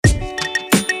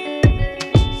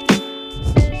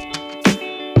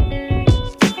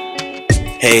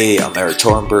Hey, I'm Eric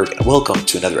Torenberg, and welcome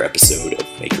to another episode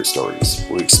of Maker Stories,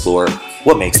 where we explore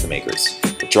what makes the makers,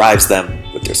 what drives them,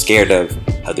 what they're scared of,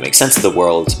 how they make sense of the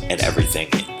world, and everything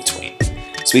in between.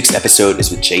 This week's episode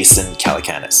is with Jason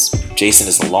Calacanis. Jason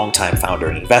is a longtime founder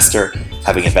and investor,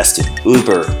 having invested in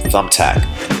Uber, Thumbtack,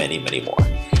 and many, many more.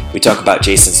 We talk about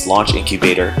Jason's launch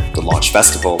incubator, the launch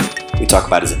festival. We talk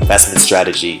about his investment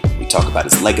strategy. We talk about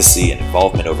his legacy and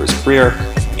involvement over his career,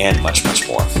 and much, much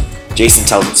more. Jason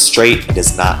tells it straight and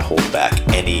does not hold back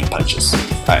any punches. All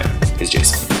right, here's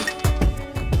Jason.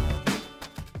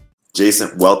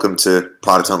 Jason, welcome to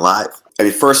Product On Live. I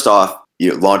mean, first off,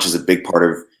 launch is a big part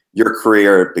of your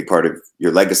career, a big part of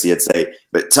your legacy, I'd say.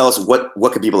 But tell us,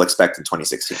 what can people expect in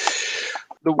 2016?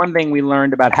 The one thing we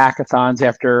learned about hackathons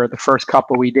after the first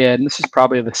couple we did, and this is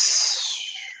probably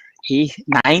the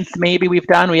ninth maybe we've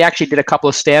done. We actually did a couple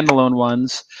of standalone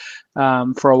ones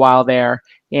for a while there.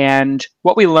 And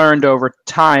what we learned over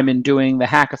time in doing the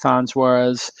hackathons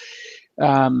was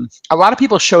a lot of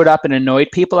people showed up and annoyed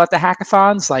people at the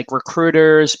hackathons, like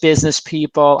recruiters, business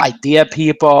people, idea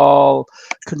people,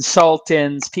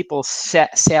 consultants,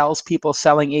 sales people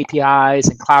selling APIs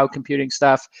and cloud computing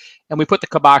stuff. And we put the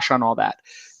kibosh on all that.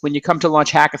 When you come to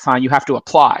launch hackathon, you have to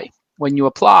apply. When you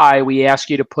apply, we ask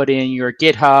you to put in your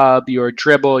GitHub, your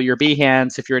Dribbble, your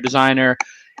Behance if you're a designer,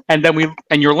 and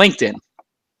your LinkedIn.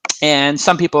 And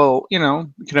some people, you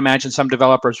can imagine some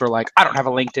developers were like, I don't have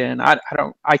a LinkedIn.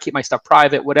 I keep my stuff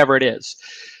private, whatever it is.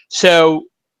 So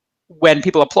when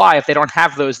people apply, if they don't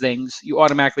have those things, you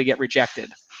automatically get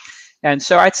rejected. And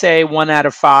so I'd say 1 out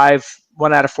of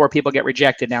 4 people get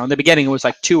rejected now. In the beginning, it was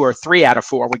like 2 or 3 out of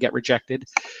 4 would get rejected.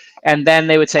 And then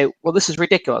they would say, well, this is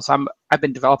ridiculous. I've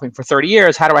been developing for 30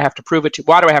 years. How do I have to prove it?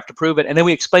 Why do I have to prove it? And then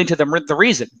we explain to them the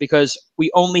reason, because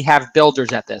we only have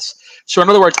builders at this. So in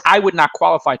other words, I would not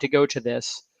qualify to go to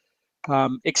this,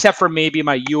 except for maybe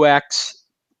my UX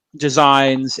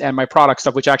designs and my product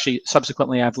stuff, which actually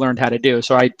subsequently I've learned how to do.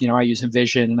 So I use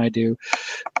InVision and I do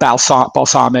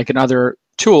Balsamic and other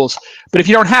tools. But if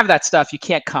you don't have that stuff, you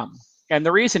can't come. And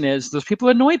the reason is those people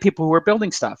annoy people who are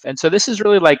building stuff. And so this is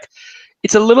really like,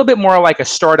 it's a little bit more like a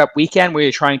startup weekend where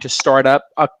you're trying to start up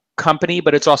a company,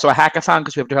 but it's also a hackathon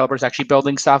because we have developers actually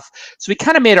building stuff. So we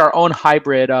kind of made our own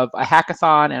hybrid of a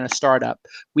hackathon and a startup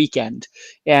weekend.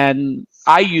 And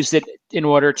I used it in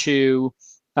order to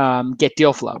get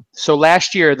deal flow. So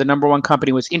last year, the number one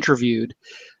company was interviewed,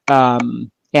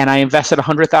 and I invested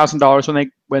 $100,000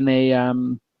 when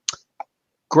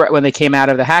they came out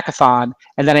of the hackathon,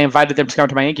 and then I invited them to come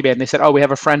to my incubator, and they said, oh, we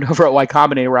have a friend over at Y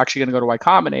Combinator. We're actually going to go to Y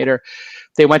Combinator.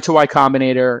 They went to Y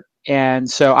Combinator, and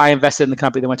so I invested in the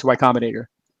company that went to Y Combinator.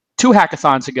 2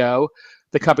 hackathons ago,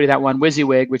 the company that won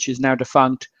WYSIWYG, which is now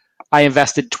defunct, I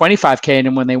invested $25K in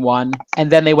them when they won, and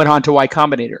then they went on to Y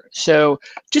Combinator. So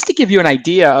just to give you an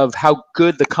idea of how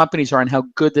good the companies are and how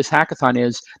good this hackathon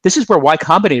is, this is where Y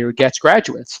Combinator gets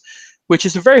graduates, which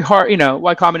is a very hard,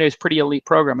 Y Combinator is a pretty elite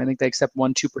program. I think they accept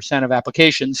 1-2% of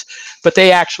applications, but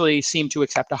they actually seem to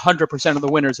accept 100% of the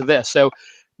winners of this. So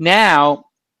now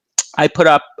I put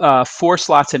up 4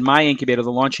 slots in my incubator,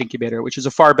 the launch incubator, which is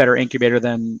a far better incubator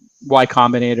than Y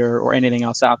Combinator or anything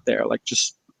else out there, like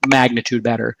just magnitude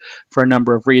better for a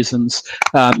number of reasons.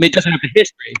 It doesn't have the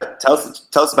history. Tell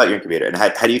us about your incubator and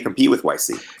how do you compete with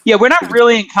YC? Yeah, we're not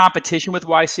really in competition with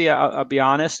YC, I'll be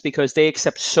honest, because they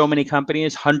accept so many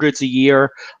companies, hundreds a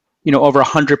year, over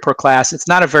 100 per class. It's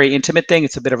not a very intimate thing.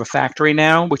 It's a bit of a factory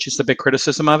now, which is the big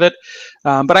criticism of it.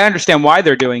 But I understand why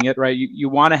they're doing it, right? You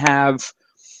want to have,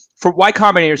 for Y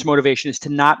Combinator's motivation is to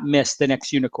not miss the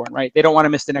next unicorn, right? They don't want to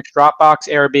miss the next Dropbox,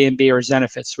 Airbnb, or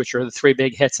Zenefits, which are the 3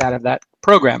 big hits out of that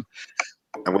program.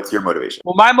 And what's your motivation?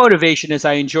 Well, my motivation is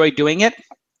I enjoy doing it.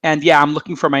 And yeah, I'm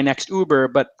looking for my next Uber,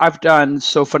 but I've done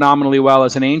so phenomenally well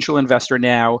as an angel investor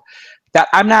now that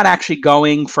I'm not actually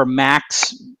going for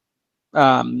max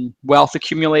wealth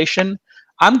accumulation.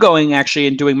 I'm going actually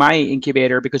and doing my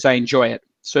incubator because I enjoy it.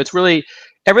 So it's really,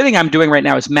 everything I'm doing right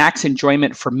now is max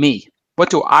enjoyment for me. What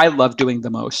do I love doing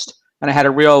the most? And I had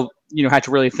had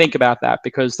to really think about that,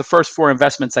 because the first 4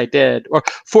 investments I did, or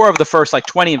 4 of the first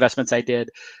 20 investments I did,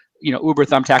 Uber,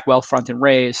 Thumbtack, Wealthfront, and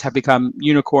Raise have become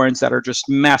unicorns that are just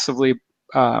massively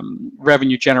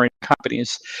revenue generating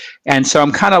companies. And so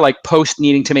I'm kind of like post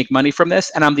needing to make money from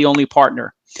this, and I'm the only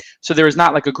partner. So there is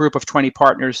not like a group of 20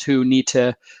 partners who need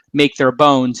to make their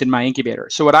bones in my incubator.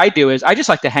 So what I do is I just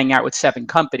like to hang out with 7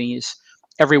 companies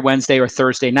every Wednesday or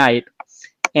Thursday night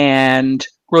and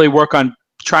really work on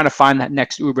trying to find that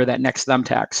next Uber, that next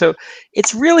Thumbtack. So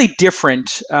it's really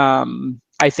different,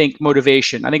 I think,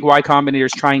 motivation. I think Y Combinator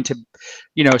is trying to,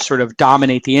 sort of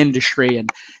dominate the industry and,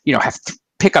 have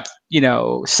pick up,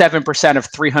 7% of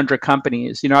 300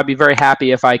 companies. I'd be very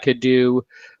happy if I could do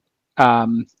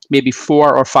maybe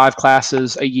 4 or 5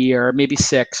 classes a year, maybe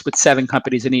 6, with 7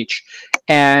 companies in each.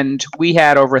 And we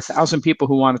had over 1,000 people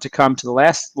who wanted to come to the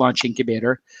last launch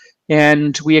incubator,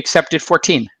 and we accepted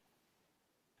 14.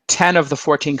 10 of the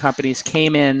 14 companies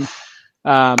came in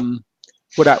through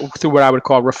what I would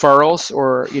call referrals,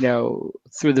 or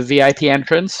through the VIP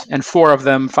entrance, and 5 of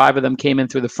them came in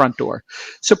through the front door.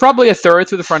 So probably a third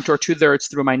through the front door, 2/3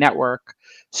 through my network.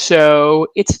 So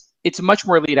it's much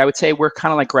more elite. I would say we're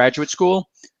kind of like graduate school.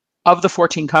 Of the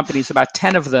 14 companies, about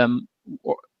 10 of them,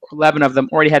 or 11 of them,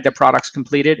 already had their products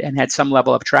completed and had some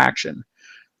level of traction,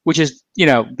 which is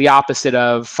the opposite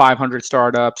of 500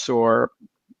 startups, or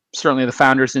certainly the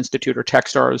Founders Institute or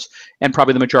Techstars, and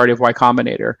probably the majority of Y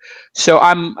Combinator. So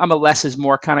I'm a less is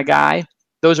more kind of guy.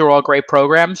 Those are all great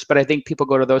programs, but I think people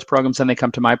go to those programs and they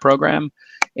come to my program.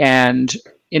 And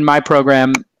in my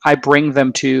program, I bring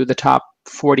them to the top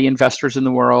 40 investors in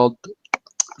the world.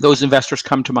 Those investors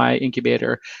come to my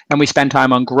incubator, and we spend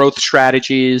time on growth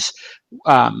strategies,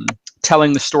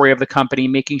 telling the story of the company,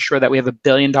 making sure that we have $1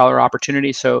 billion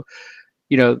opportunity. So,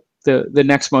 the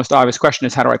next most obvious question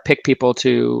is, how do I pick people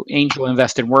to angel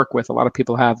invest and work with? A lot of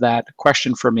people have that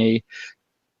question for me,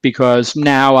 because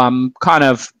now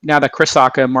now that Chris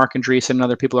Sacca, Mark Andreessen, and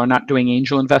other people are not doing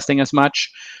angel investing as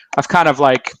much, I've kind of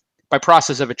like, by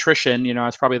process of attrition, I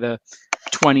was probably the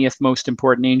 20th most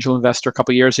important angel investor a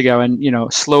couple of years ago. And,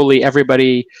 slowly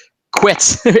everybody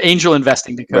quits angel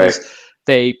investing because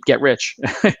they get rich.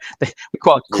 We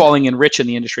call it calling in rich in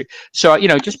the industry. So,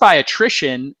 just by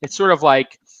attrition, it's sort of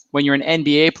like when you're an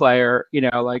NBA player,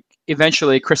 like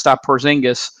eventually Kristaps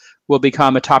Porzingis will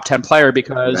become a top 10 player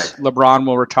because LeBron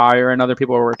will retire and other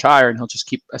people will retire, and he'll just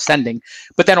keep ascending.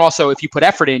 But then also, if you put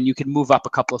effort in, you can move up a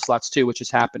couple of slots too, which has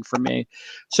happened for me.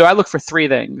 So I look for 3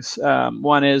 things.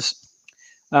 One is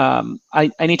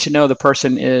I need to know the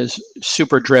person is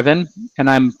super driven, and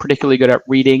I'm particularly good at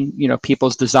reading,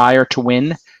 people's desire to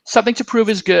win. Something to prove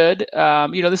is good.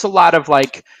 There's a lot of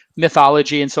like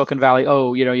mythology in Silicon Valley.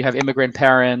 Oh, you have immigrant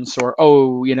parents, or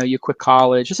you quit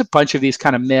college. There's a bunch of these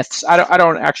kind of myths. I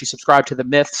don't actually subscribe to the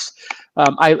myths.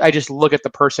 I just look at the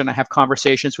person. I have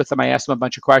conversations with them. I ask them a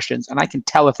bunch of questions, and I can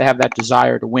tell if they have that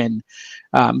desire to win.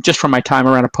 Just from my time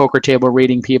around a poker table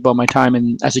reading people, my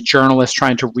time as a journalist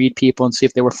trying to read people and see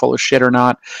if they were full of shit or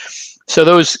not. So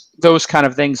those kind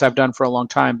of things I've done for a long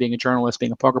time, being a journalist,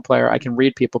 being a poker player. I can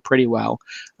read people pretty well.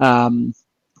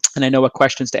 And I know what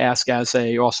questions to ask as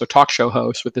a also talk show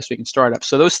host with This Week in Startups.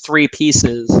 So those 3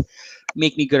 pieces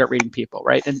make me good at reading people,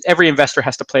 right? And every investor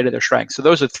has to play to their strengths. So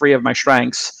those are 3 of my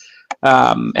strengths.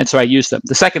 And so I use them.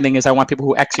 The second thing is I want people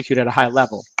who execute at a high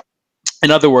level. In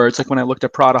other words, like when I looked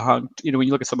at Product Hunt, when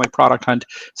you look at something like Product Hunt,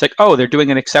 it's like, oh, they're doing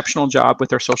an exceptional job with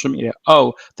their social media.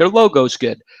 Oh, their logo's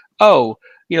good. Oh,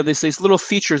 there's these little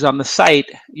features on the site,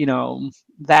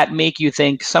 that make you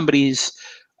think somebody's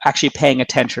actually paying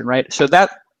attention, right? So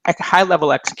that high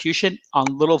level execution on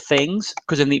little things,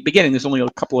 because in the beginning there's only a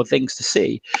couple of things to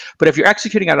see, but if you're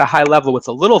executing at a high level with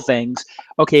the little things,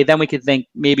 okay, then we could think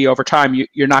maybe over time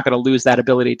you're not going to lose that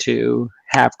ability to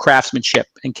have craftsmanship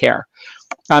and care.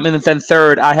 And then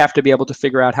third, I have to be able to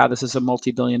figure out how this is a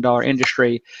multi-billion-dollar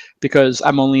industry, because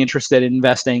I'm only interested in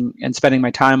investing and spending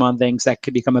my time on things that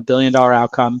could become $1 billion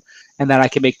outcome, and that I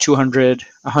can make 200,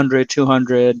 100,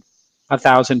 200,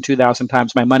 1,000, 2,000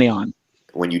 times my money on.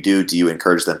 When you do you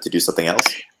encourage them to do something else?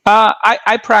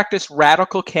 I practice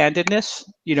radical candidness.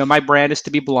 My brand is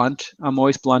to be blunt. I'm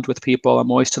always blunt with people.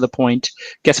 I'm always to the point.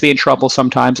 Gets me in trouble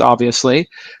sometimes, obviously.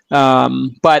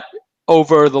 But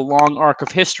over the long arc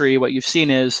of history, what you've seen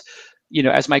is,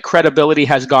 as my credibility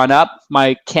has gone up,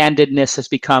 my candidness has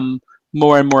become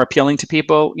more and more appealing to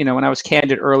people. When I was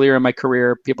candid earlier in my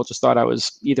career, people just thought I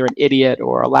was either an idiot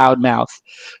or a loudmouth.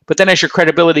 But then as your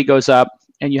credibility goes up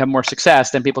and you have more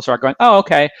success, then people start going, oh,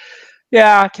 okay,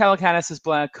 yeah, Calacanis is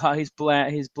blunt,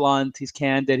 he's blunt, he's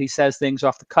candid, he says things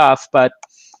off the cuff, but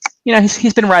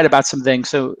he's been right about some things.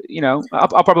 So,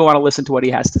 I'll probably want to listen to what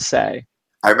he has to say.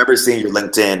 I remember seeing your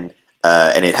LinkedIn,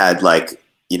 and it had like,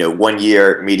 1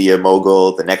 year media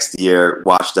mogul, the next year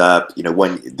washed up,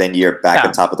 then year back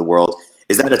on top of the world.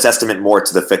 Is that a testament more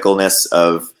to the fickleness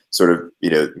of sort of,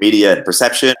 media and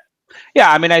perception?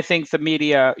 Yeah, I think the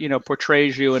media,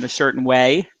 portrays you in a certain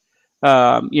way.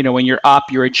 When you're up,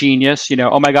 you're a genius.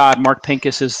 Oh my God, Mark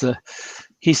Pincus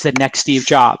he's the next Steve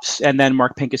Jobs, and then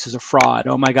Mark Pincus is a fraud.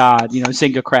 Oh my God,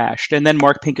 Zynga crashed, and then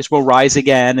Mark Pincus will rise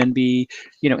again and be,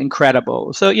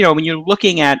 incredible. So when you're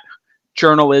looking at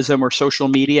journalism or social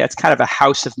media, it's kind of a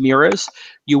house of mirrors.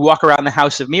 You walk around the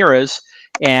house of mirrors,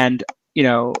 and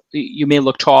you may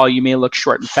look tall, you may look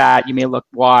short and fat, you may look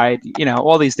wide,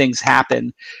 all these things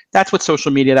happen. That's what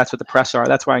social media, that's what the press are.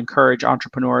 That's why I encourage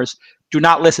entrepreneurs, do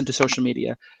not listen to social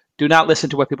media. Do not listen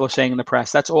to what people are saying in the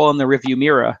press. That's all in the review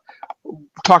mirror.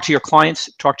 Talk to your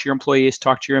clients, talk to your employees,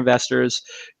 talk to your investors,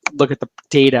 look at the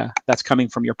data that's coming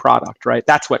from your product, right?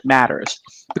 That's what matters.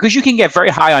 Because you can get very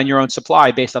high on your own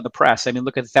supply based on the press. I mean,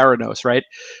 look at Theranos, right?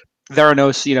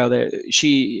 Theranos,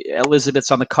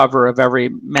 Elizabeth's on the cover of every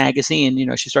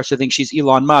magazine. She starts to think she's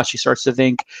Elon Musk. She starts to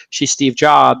think she's Steve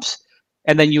Jobs.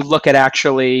 And then you look at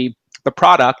actually the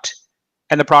product,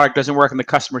 and the product doesn't work, and the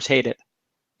customers hate it.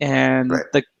 And Right.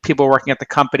 the people working at the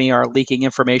company are leaking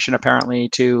information apparently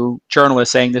to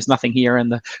journalists saying there's nothing here.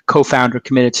 And the co-founder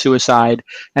committed suicide,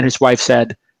 and his wife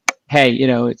said, hey,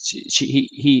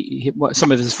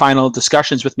 some of his final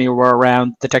discussions with me were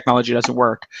around the technology doesn't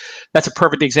work. That's a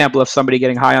perfect example of somebody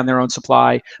getting high on their own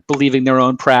supply, believing their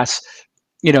own press,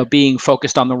 being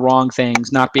focused on the wrong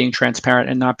things, not being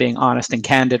transparent and not being honest and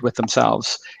candid with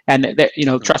themselves. And,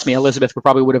 trust me, Elizabeth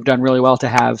probably would have done really well to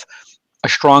have a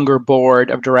stronger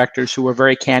board of directors who were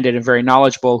very candid and very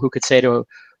knowledgeable, who could say to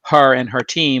her and her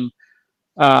team,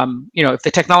 if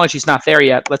the technology is not there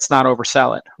yet, let's not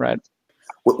oversell it, right?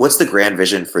 What's the grand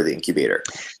vision for the incubator?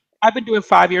 I've been doing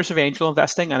 5 years of angel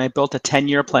investing, and I built a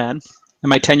 10-year plan. And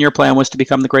my 10-year plan was to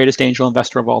become the greatest angel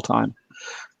investor of all time.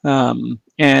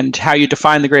 And how you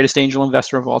define the greatest angel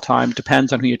investor of all time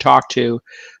depends on who you talk to.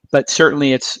 But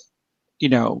certainly it's,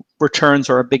 returns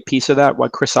are a big piece of that. Why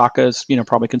Chris Sacca is,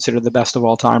 probably considered the best of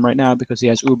all time right now because he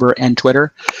has Uber and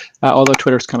Twitter, although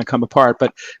Twitter's kind of come apart.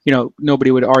 But, nobody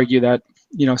would argue that,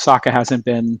 Sacca hasn't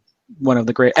been one of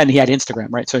the great, and he had Instagram,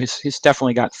 right? So he's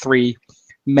definitely got 3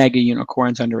 mega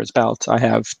unicorns under his belt. I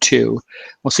have 2.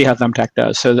 We'll see how Thumbtack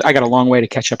does. So I got a long way to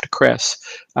catch up to Chris.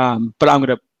 But I'm going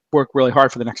to work really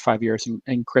hard for the next 5 years.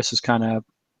 And Chris is kind of,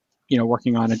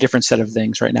 working on a different set of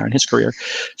things right now in his career.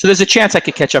 So there's a chance I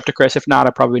could catch up to Chris. If not,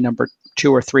 I'll probably be number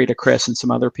 2 or 3 to Chris and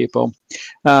some other people.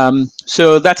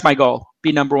 So that's my goal,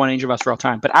 be number 1 angel investor all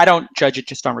time. But I don't judge it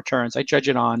just on returns. I judge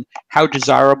it on how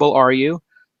desirable are you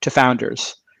to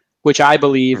founders, which I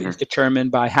believe is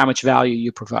determined by how much value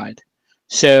you provide.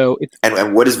 So,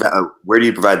 and what is where do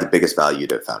you provide the biggest value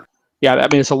to founders? Yeah, I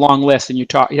mean, it's a long list, and you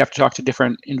have to talk to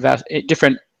different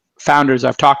founders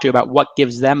I've talked to about what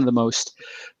gives them the most.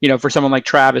 For someone like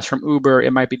Travis from Uber,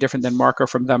 it might be different than Marco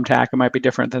from Thumbtack. It might be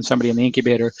different than somebody in the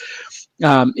incubator.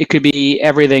 It could be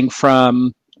everything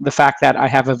from the fact that I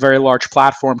have a very large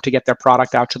platform to get their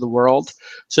product out to the world.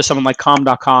 So someone like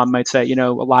Calm.com might say,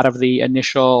 a lot of the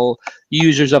initial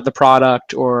users of the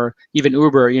product, or even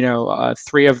Uber,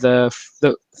 3 of the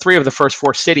first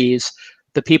 4 cities,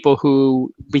 the people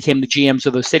who became the GMs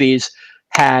of those cities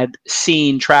had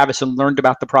seen Travis and learned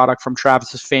about the product from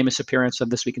Travis's famous appearance of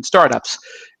This Week in Startups.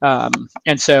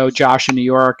 And so Josh in New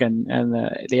York and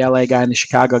the LA guy and the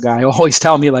Chicago guy always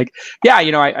tell me like, yeah,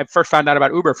 I first found out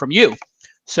about Uber from you.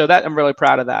 So that I'm really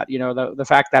proud of that. The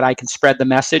fact that I can spread the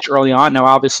message early on. Now,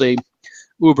 obviously,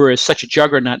 Uber is such a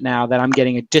juggernaut now that I'm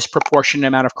getting a disproportionate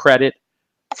amount of credit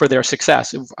for their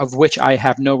success, of which I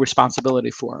have no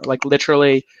responsibility for. Like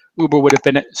literally, Uber would have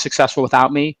been successful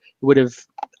without me.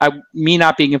 Me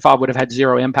not being involved would have had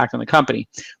 0 impact on the company.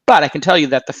 But I can tell you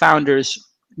that the founders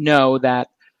know that,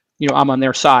 I'm on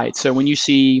their side. So when you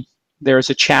see there's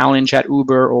a challenge at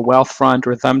Uber or Wealthfront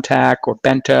or Thumbtack or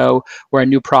Bento or a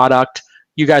new product,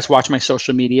 you guys watch my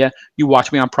social media. You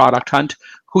watch me on Product Hunt.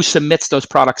 Who submits those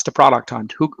products to Product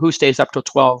Hunt? Who stays up till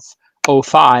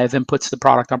 12:05 and puts the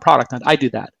product on Product Hunt? I do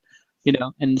that,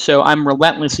 And so I'm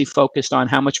relentlessly focused on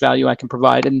how much value I can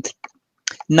provide. And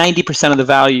 90% of the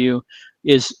value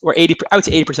is, or 80, I would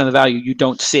say 80% of the value you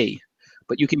don't see.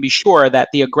 But you can be sure that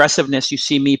the aggressiveness you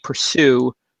see me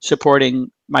pursue supporting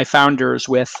my founders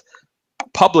with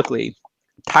publicly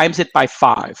times it by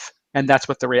 5. And that's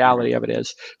what the reality of it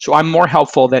is. So I'm more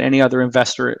helpful than any other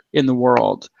investor in the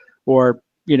world, or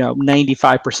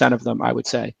 95% of them, I would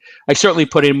say. I certainly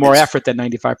put in more effort than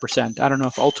 95%. I don't know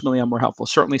if ultimately I'm more helpful.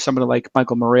 Certainly somebody like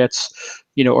Michael Moritz,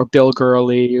 or Bill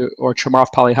Gurley or Chamath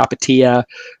Palihapitiya,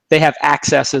 they have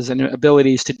accesses and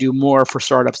abilities to do more for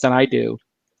startups than I do.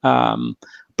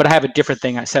 But I have a different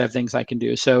set of things I can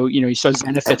do. So, you saw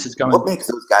Zenefits is going. What makes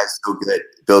those guys so good,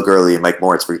 Bill Gurley and Mike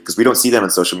Moritz? Because we don't see them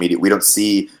on social media. We don't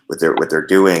see what they're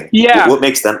doing. Yeah. What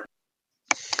makes them?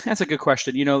 That's a good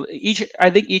question. I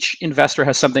think each investor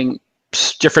has something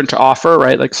different to offer,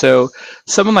 right? Like, so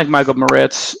someone like Michael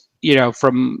Moritz,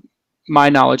 from my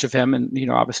knowledge of him, and,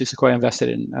 obviously Sequoia invested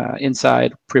in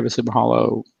Inside, previously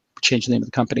Mahalo, changed the name of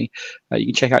the company. You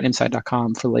can check out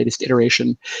inside.com for the latest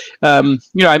iteration.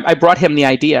 I brought him the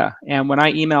idea. And when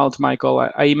I emailed Michael,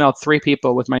 I emailed 3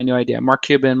 people with my new idea: Mark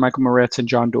Cuban, Michael Moritz, and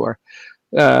John Doerr.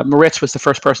 Moritz was the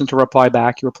first person to reply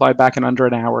back. He replied back in under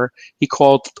an hour. He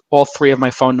called all 3 of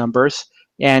my phone numbers,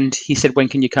 and he said, "When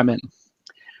can you come in?"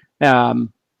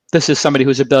 This is somebody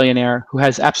who's a billionaire who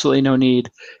has absolutely no need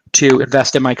to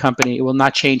invest in my company. It will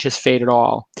not change his fate at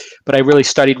all. But I really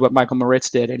studied what Michael Moritz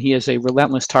did, and he is a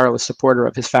relentless, tireless supporter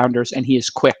of his founders, and he is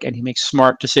quick, and he makes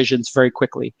smart decisions very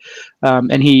quickly.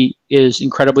 And he is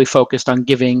incredibly focused on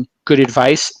giving good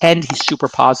advice, and he's super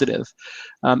positive.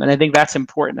 And I think that's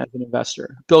important as an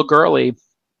investor. Bill Gurley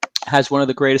has one of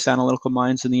the greatest analytical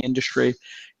minds in the industry.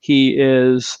 He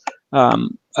is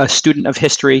a student of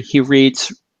history. He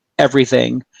reads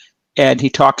everything, and he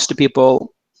talks to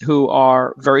people who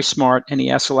are very smart, and he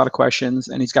asks a lot of questions,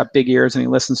 and he's got big ears, and he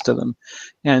listens to them.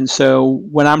 And so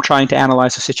when I'm trying to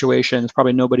analyze a situation, there's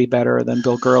probably nobody better than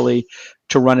Bill Gurley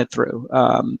to run it through.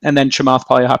 And then Chamath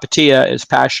Palihapitiya is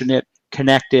passionate,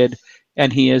 connected,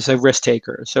 and he is a risk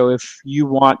taker. So if you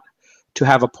want to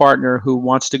have a partner who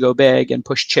wants to go big and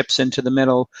push chips into the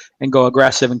middle and go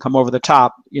aggressive and come over the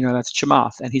top, that's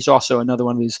Chamath. And he's also another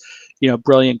one of these,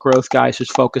 brilliant growth guys who's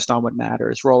focused on what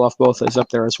matters. Roloff Botha is up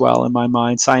there as well in my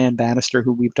mind. Cyan Bannister,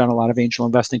 who we've done a lot of angel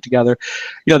investing together.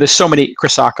 There's so many.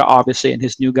 Chris Sacca, obviously, and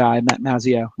his new guy, Matt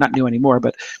Mazzio, not new anymore,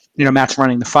 but Matt's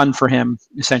running the fund for him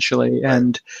essentially.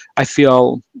 And I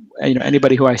feel,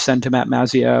 anybody who I send to Matt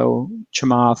Mazzio,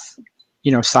 Chamath,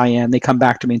 Cyan, they come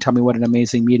back to me and tell me what an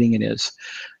amazing meeting it is.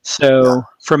 So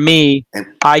for me,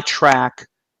 I track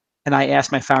and I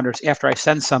ask my founders after I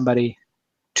send somebody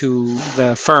to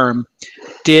the firm,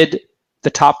 did the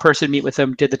top person meet with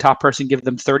them? Did the top person give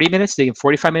them 30 minutes? Did they give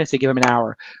 45 minutes? Did they give them an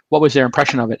hour? What was their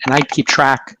impression of it? And I keep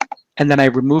track, and then I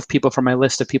remove people from my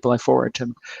list of people I forward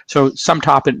to. So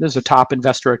there's a top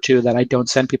investor or 2 that I don't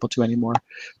send people to anymore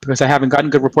because I haven't gotten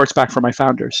good reports back from my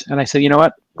founders. And I say, you know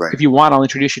what? Right. If you want, I'll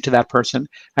introduce you to that person.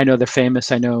 I know they're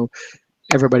famous. I know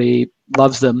everybody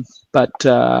loves them, but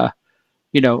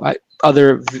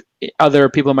other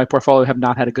people in my portfolio have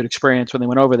not had a good experience when they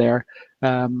went over there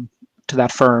to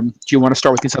that firm. Do you want to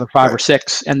start with these other 5 or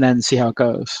 6 and then see how it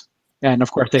goes? And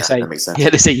of course they say,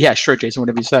 yeah, sure, Jason,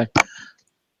 whatever you say.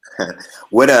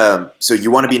 So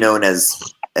you want to be known as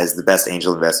the best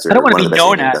angel investor? I don't want to be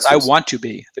known as. I want to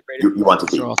be the greatest you want to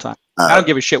be all time. I don't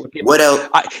give a shit what people. What else?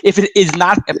 If it is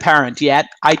not apparent yet,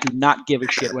 I do not give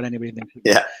a shit what anybody thinks.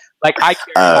 Yeah. Like I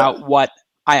care about what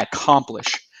I accomplish.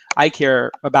 I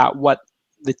care about what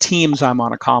the teams I'm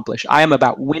on accomplish. I am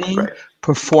about winning,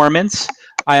 performance.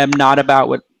 I am not about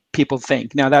what people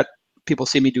think. Now that people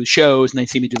see me do shows and they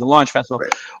see me do the launch festival,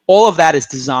 all of that is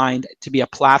designed to be a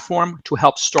platform to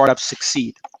help startups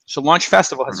succeed. So Launch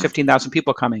Festival has 15,000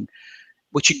 people coming.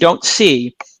 What you don't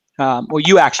see, or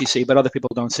you actually see, but other people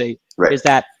don't see, is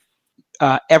that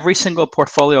every single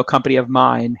portfolio company of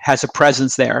mine has a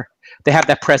presence there. They have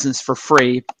that presence for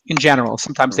free in general.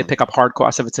 Sometimes they pick up hard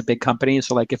costs if it's a big company.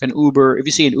 So like if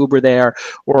you see an Uber there,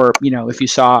 or, if you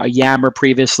saw a Yammer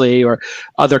previously or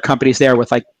other companies there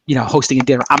with hosting a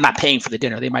dinner, I'm not paying for the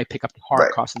dinner. They might pick up the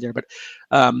hard costs of dinner. But,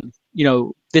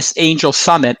 this Angel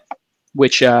Summit,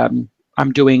 which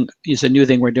I'm doing, is a new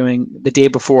thing we're doing the day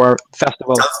before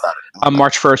festival. On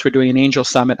March 1st, we're doing an Angel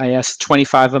Summit. I asked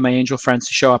 25 of my angel friends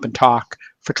to show up and talk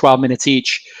for 12 minutes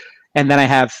each. And then I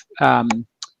have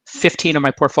 15 of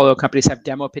my portfolio companies have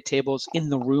demo pit tables in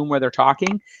the room where they're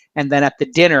talking. And then at the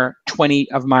dinner,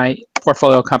 20 of my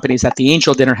portfolio companies at the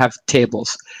angel dinner have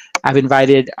tables. I've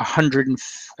invited I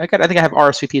think I have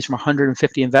RSVPs from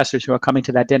 150 investors who are coming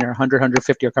to that dinner.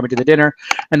 150 are coming to the dinner.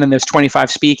 And then there's 25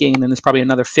 speaking. And then there's probably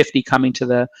another 50 coming to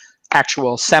the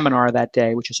actual seminar that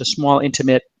day, which is a small,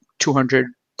 intimate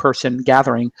 200-person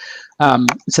gathering.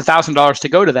 It's $1,000 to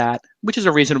go to that, which is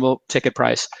a reasonable ticket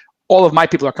price. All of my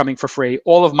people are coming for free.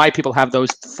 All of my people have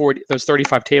those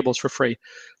 35 tables for free.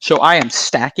 So I am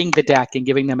stacking the deck and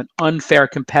giving them an unfair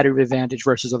competitive advantage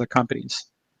versus other companies.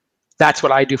 That's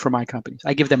what I do for my companies.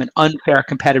 I give them an unfair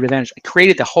competitive advantage. I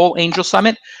created the whole Angel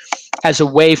Summit as a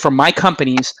way for my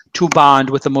companies to bond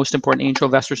with the most important angel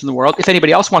investors in the world. If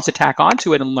anybody else wants to tack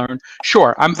onto it and learn,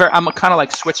 sure. I'm kind of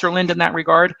like Switzerland in that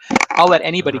regard. I'll let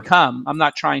anybody come. I'm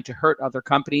not trying to hurt other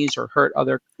companies or hurt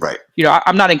other. Right.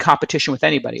 I'm not in competition with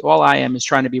anybody. All I am is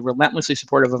trying to be relentlessly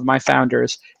supportive of my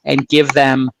founders and give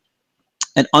them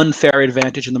an unfair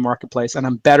advantage in the marketplace. And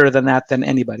I'm better than that than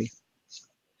anybody.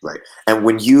 Right. And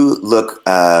when you look,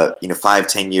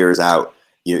 5-10 years out,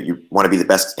 you want to be the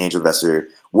best angel investor.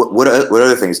 What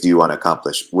other things do you want to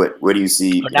accomplish? What do you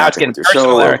see? Now it's getting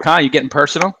personal, Eric. Huh? You getting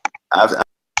personal?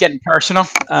 Getting personal.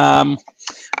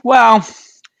 Well,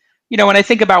 when I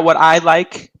think about what I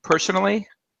like personally,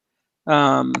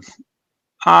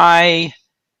 I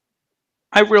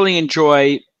really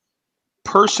enjoy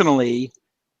personally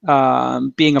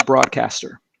being a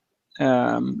broadcaster.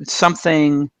 It's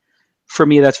something for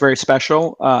me that's very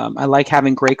special. I like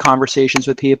having great conversations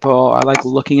with people. I like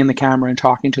looking in the camera and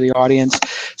talking to the audience.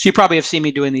 So you probably have seen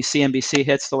me doing these CNBC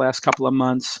hits the last couple of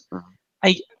months.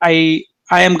 I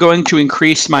am going to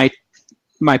increase my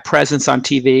presence on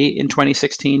TV in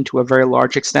 2016 to a very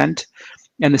large extent.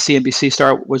 And the CNBC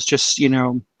start was just,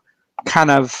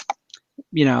 kind of,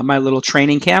 my little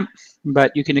training camp.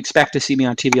 But you can expect to see me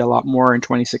on TV a lot more in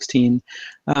 2016.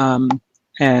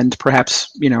 And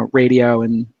perhaps, radio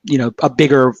and, a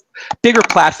bigger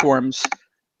platforms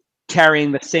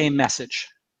carrying the same message.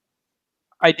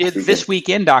 I did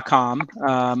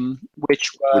thisweekin.com, which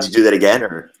was... Would you do that again,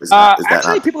 or is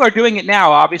actually not... people are doing it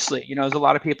now, obviously. There's a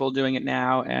lot of people doing it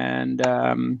now,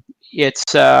 and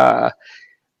it's...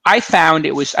 I found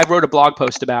I wrote a blog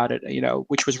post about it,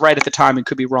 which was right at the time and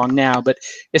could be wrong now. But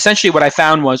essentially what I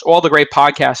found was all the great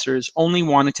podcasters only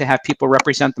wanted to have people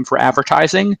represent them for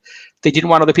advertising. They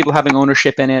didn't want other people having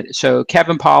ownership in it. So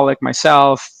Kevin Pollak,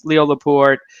 myself, Leo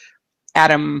Laporte,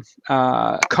 Adam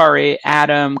Curry,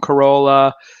 Adam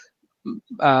Carolla,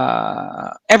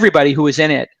 everybody who was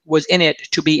in it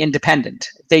to be independent.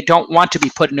 They don't want to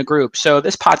be put in a group. So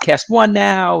this podcast one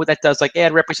now that does like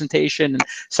ad representation and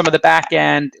some of the back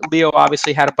end. Leo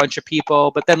obviously had a bunch of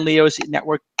people, but then Leo's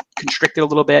network constricted a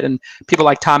little bit, and people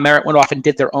like Tom Merritt went off and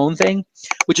did their own thing,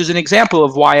 which is an example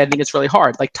of why I think it's really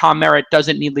hard. Like Tom Merritt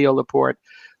doesn't need Leo Laporte.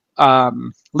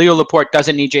 Leo Laporte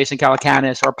doesn't need Jason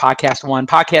Calacanis or Podcast One.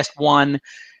 Podcast One,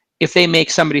 if they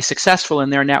make somebody successful in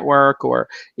their network, or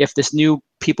if this new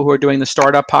people who are doing the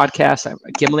startup podcast,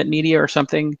 Gimlet Media or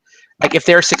something, like if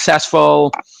they're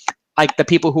successful, like the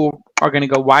people who are going to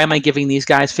go, why am I giving these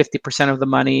guys 50% of the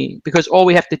money? Because all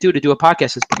we have to do a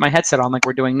podcast is put my headset on like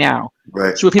we're doing now.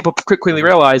 Right. So what people quickly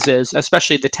realize is,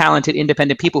 especially the talented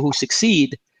independent people who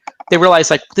succeed, they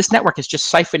realize like this network is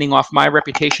just siphoning off my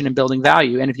reputation and building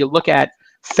value. And if you look at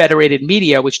Federated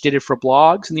Media, which did it for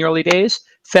blogs in the early days,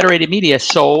 Federated Media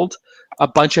sold a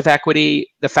bunch of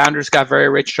equity. The founders got very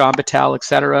rich, John Battelle, et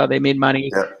cetera. They made money.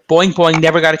 Yeah. Boing Boing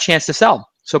never got a chance to sell.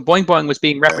 So Boing Boing was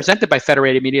being represented by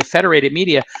Federated Media. Federated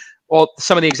Media,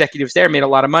 some of the executives there made a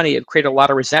lot of money. It created a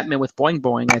lot of resentment with Boing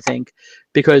Boing, I think,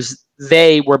 because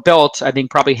they were built, I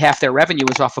think probably half their revenue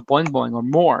was off of Boing Boing or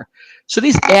more. So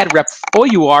these ad rep, all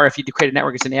you are if you create a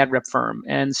network is an ad rep firm.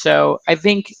 And so I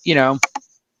think, yes,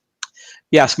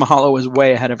 Mahalo was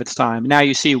way ahead of its time. Now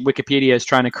you see Wikipedia is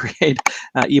trying to create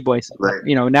e-voice. Right.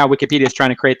 Now Wikipedia is trying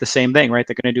to create the same thing, right?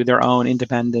 They're going to do their own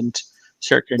independent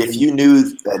search engine. If you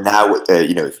knew now,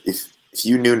 if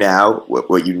you knew now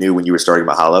what you knew when you were starting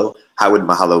Mahalo, how would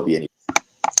Mahalo be any?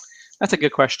 That's a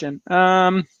good question.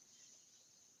 The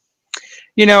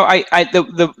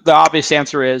obvious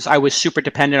answer is I was super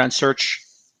dependent on search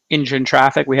engine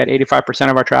traffic. We had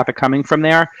 85% of our traffic coming from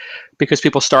there because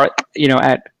people start,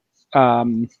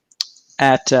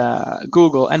 at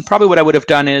Google. And probably what I would have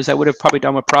done is I would have probably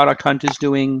done what Product Hunt is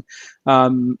doing,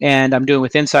 and I'm doing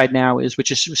with Inside now,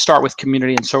 which is start with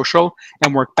community and social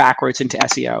and work backwards into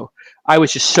SEO. I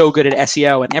was just so good at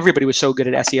SEO, and everybody was so good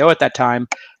at SEO at that time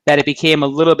that it became a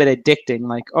little bit addicting.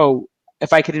 Like, oh,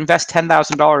 if I could invest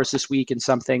 $10,000 this week in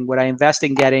something, would I invest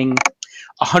in getting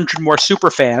 100 more super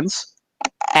fans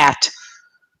at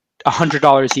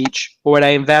 $100 each, or would I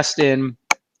invest in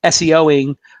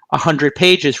SEOing 100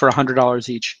 pages for $100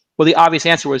 each? Well, the obvious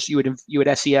answer was you would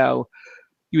SEO.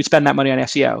 You would spend that money on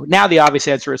SEO. Now the obvious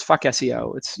answer is fuck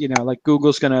SEO. It's like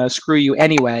Google's gonna screw you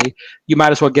anyway. You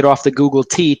might as well get off the Google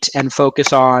teat and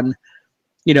focus on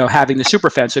having the super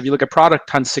fan. So if you look at Product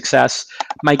Hunt's success,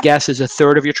 my guess is a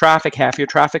third of your traffic, half your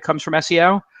traffic comes from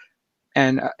SEO,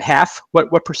 and half.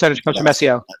 What percentage comes from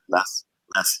SEO? Less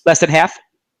than half.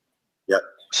 Yep.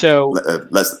 So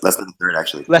less than a third,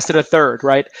 actually. Less than a third,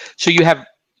 right? So you have.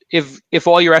 If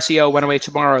all your SEO went away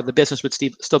tomorrow, the business would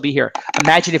still be here.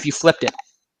 Imagine if you flipped it.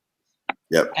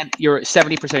 Yep. And your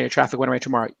 70% of your traffic went away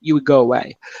tomorrow, you would go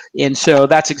away. And so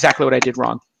that's exactly what I did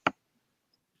wrong.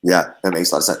 Yeah, that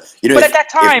makes a lot of sense. But at that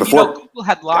time, Google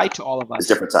had lied to all of us.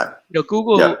 It's a different time.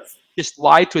 Google just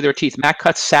lied through their teeth. Matt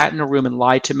Cutts sat in a room and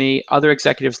lied to me. Other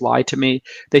executives lied to me.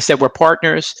 They said, we're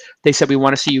partners. They said, we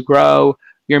want to see you grow.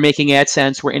 You're making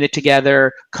AdSense. We're in it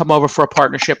together. Come over for a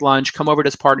partnership lunch. Come over to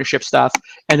this partnership stuff.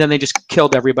 And then they just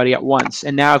killed everybody at once.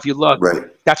 And now if you look,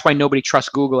 that's why nobody trusts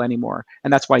Google anymore.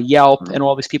 And that's why Yelp and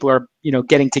all these people are,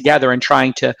 getting together and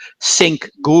trying to sink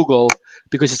Google,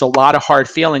 because there's a lot of hard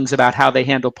feelings about how they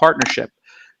handle partnership.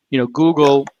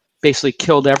 Google basically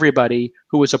killed everybody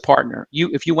who was a partner.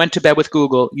 If you went to bed with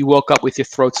Google, you woke up with your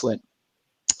throat slit.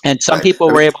 And some people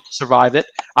were able to survive it.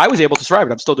 I was able to survive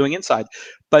it. I'm still doing Inside.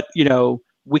 But,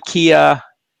 Wikia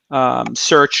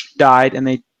search died, and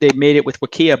they made it with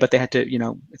Wikia, but they had to,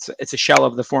 it's a shell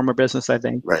of the former business, I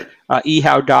think. Right.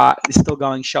 eHow is still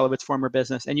going, shell of its former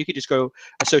business. And you could just go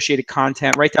associated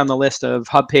content, right down the list of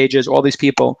Hub Pages, all these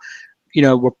people.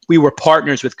 We were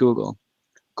partners with Google.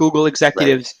 Google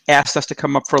executives asked us to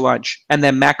come up for lunch, and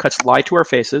then Matt Cutts lied to our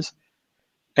faces.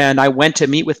 And I went to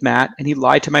meet with Matt, and he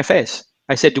lied to my face.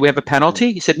 I said, do we have a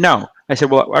penalty? He said, no. I said,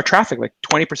 well, our traffic, like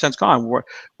 20% is gone.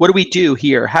 What do we do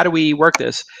here? How do we work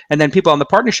this? And then people on the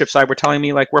partnership side were telling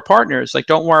me, like, we're partners. Like,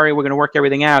 don't worry, we're going to work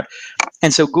everything out.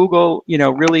 And so Google,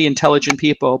 really intelligent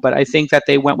people, but I think that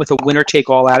they went with a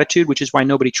winner-take-all attitude, which is why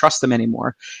nobody trusts them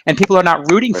anymore. And people are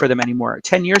not rooting for them anymore.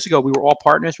 10 years ago, we were all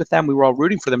partners with them. We were all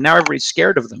rooting for them. Now everybody's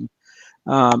scared of them.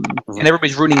 And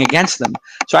everybody's rooting against them.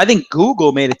 So I think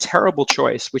Google made a terrible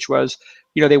choice, which was,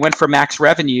 they went for max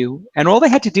revenue, and all they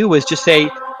had to do was just say,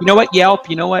 you know what, Yelp,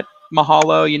 you know what,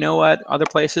 Mahalo, you know what, other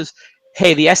places,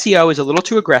 hey, the SEO is a little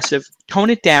too aggressive, tone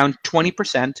it down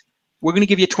 20%. We're going to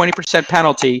give you a 20%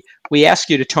 penalty. We ask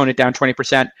you to tone it down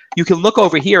 20%. You can look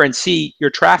over here and see your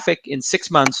traffic in 6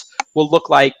 months will look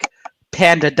like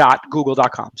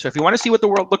panda.google.com. So if you want to see what the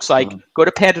world looks like, go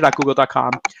to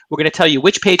panda.google.com. We're going to tell you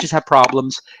which pages have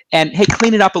problems, and hey,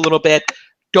 clean it up a little bit.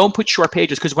 Don't put short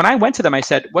pages. Because when I went to them, I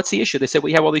said, what's the issue? They said,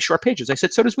 we have all these short pages. I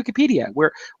said, so does Wikipedia.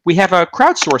 We have a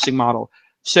crowdsourcing model.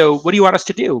 So what do you want us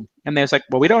to do? And they was like,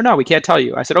 well, we don't know. We can't tell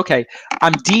you. I said, okay,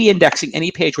 I'm de-indexing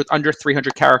any page with under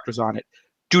 300 characters on it.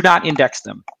 Do not index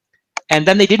them. And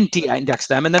then they didn't de-index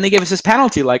them. And then they gave us this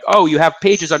penalty like, oh, you have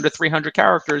pages under 300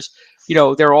 characters.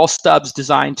 They're all stubs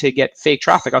designed to get fake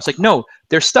traffic. I was like, no,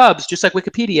 they're stubs, just like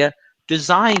Wikipedia,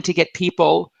 designed to get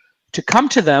people to come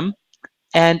to them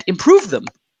and improve them.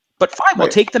 But fine, we'll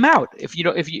take them out if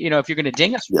you're going to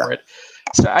ding us for it.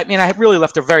 So I really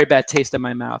left a very bad taste in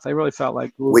my mouth. I really felt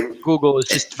like Google is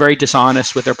just very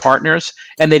dishonest with their partners,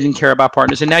 and they didn't care about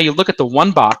partners. And now you look at the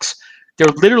one box, they're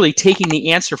literally taking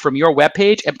the answer from your web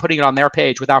page and putting it on their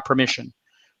page without permission.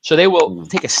 So they will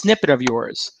take a snippet of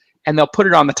yours and they'll put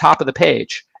it on the top of the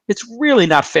page. It's really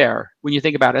not fair when you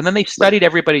think about it. And then they studied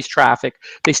everybody's traffic,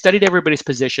 they studied everybody's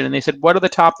position, and they said, what are the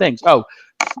top things? Oh,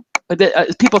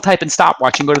 people type in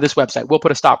stopwatch and go to this website. We'll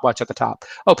put a stopwatch at the top.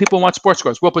 Oh, people want sports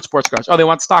scores. We'll put sports scores. Oh, they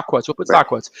want stock quotes. We'll put stock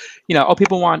quotes. Oh,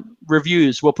 people want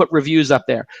reviews. We'll put reviews up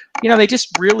there. They just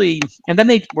really, and then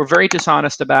they were very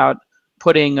dishonest about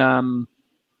putting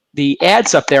the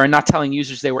ads up there and not telling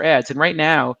users they were ads. And right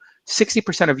now,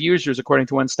 60% of users, according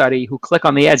to one study, who click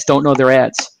on the ads don't know they're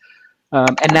ads.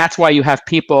 And that's why you have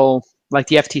people like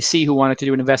the FTC who wanted to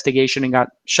do an investigation and got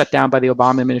shut down by the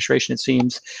Obama administration, it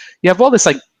seems. You have all this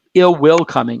like ill will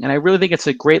coming. And I really think it's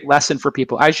a great lesson for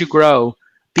people. As you grow,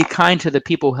 be kind to the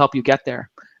people who help you get there.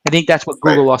 I think that's what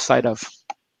Google lost sight of.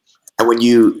 And when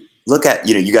you look at,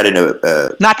 you got to know.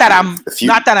 Not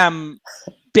that I'm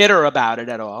bitter about it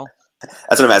at all.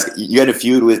 That's what I'm asking. You had a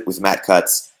feud with Matt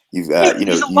Cutts. He's a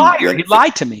liar. He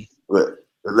lied to me. Let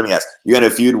me ask. You had a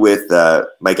feud with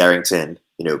Mike Arrington,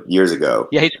 years ago.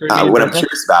 Yeah, what I'm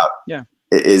curious about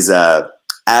is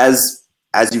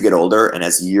as you get older and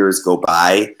as years go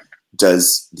by, do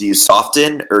you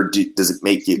soften, or does it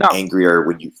make you angrier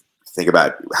when you think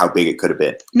about how big it could have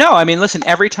been? No, listen.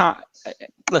 Every time,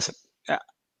 I've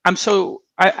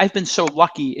been so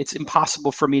lucky. It's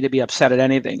impossible for me to be upset at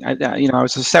anything. I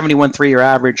was a 71 3-year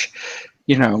average.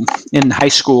 In high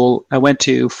school, I went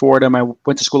to Fordham. I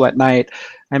went to school at night.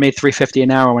 I made $3.50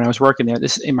 an hour when I was working there.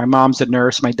 My mom's a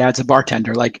nurse. My dad's a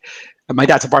bartender. My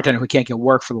dad's a bartender who can't get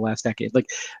work for the last decade.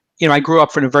 I grew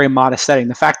up in a very modest setting.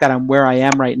 The fact that I'm where I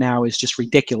am right now is just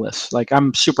ridiculous.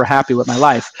 I'm super happy with my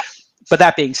life. But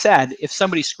that being said, if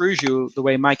somebody screws you the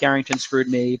way Mike Arrington screwed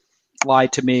me,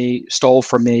 lied to me, stole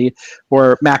from me,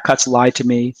 or Matt Cutts lied to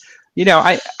me,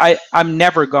 I'm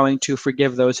never going to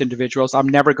forgive those individuals. I'm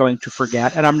never going to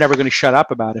forget, and I'm never going to shut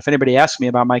up about it. If anybody asks me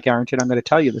about Mike Arrington, I'm going to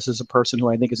tell you this is a person who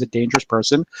I think is a dangerous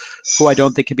person, who I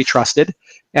don't think can be trusted.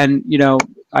 And,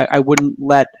 I wouldn't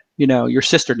let, your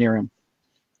sister near him.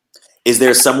 Is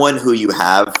there someone who you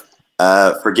have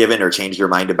forgiven or changed your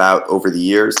mind about over the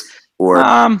years? Or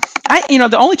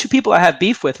the only two people I have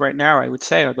beef with right now, I would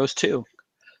say, are those two.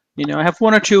 I have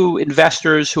one or two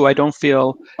investors who I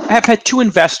have had two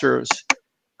investors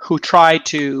who tried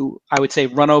to, I would say,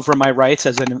 run over my rights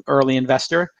as an early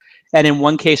investor. And in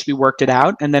one case, we worked it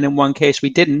out. And then in one case,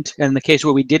 we didn't. And in the case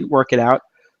where we didn't work it out,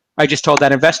 I just told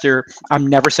that investor, I'm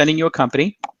never sending you a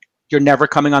company. You're never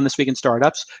coming on This Week in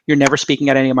Startups. You're never speaking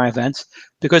at any of my events,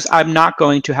 because I'm not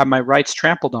going to have my rights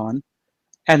trampled on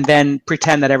and then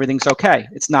pretend that everything's okay.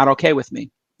 It's not okay with me.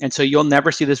 And so you'll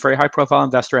never see this very high profile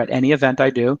investor at any event I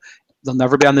do. They'll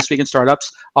never be on This Week in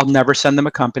Startups. I'll never send them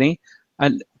a company.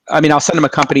 And I mean, I'll send them a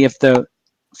company if the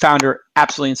founder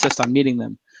absolutely insists on meeting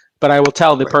them. But I will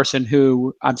tell the person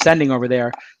who I'm sending over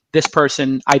there, this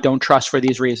person I don't trust for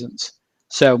these reasons.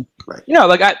 So,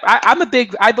 like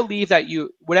I believe that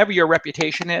whatever your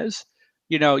reputation is,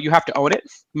 you have to own it.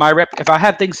 If I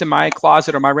have things in my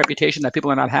closet or my reputation that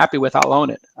people are not happy with, I'll own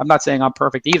it. I'm not saying I'm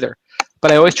perfect either,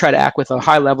 but I always try to act with a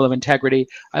high level of integrity.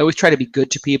 I always try to be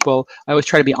good to people. I always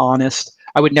try to be honest.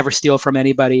 I would never steal from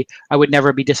anybody. I would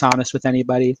never be dishonest with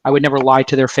anybody. I would never lie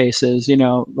to their faces,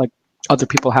 like other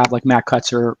people have, like Matt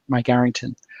Cutts or Mike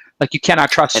Arrington. Like, you cannot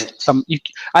trust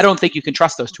I don't think you can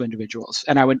trust those two individuals.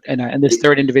 And and this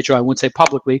third individual, I wouldn't say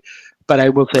publicly, but I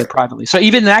will say it privately. So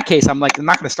even in that case, I'm not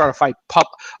going to start a fight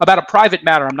about a private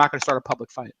matter. I'm not going to start a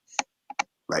public fight.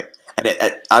 Right.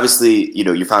 And obviously,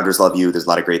 your founders love you. There's a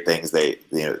lot of great things. They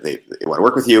want to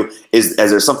work with you. Is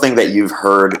there something that you've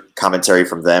heard commentary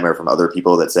from them or from other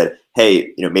people that said,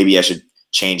 hey, maybe I should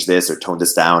change this or tone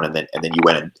this down, and then you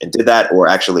went and did that? Or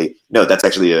actually, no, that's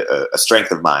actually a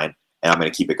strength of mine, and I'm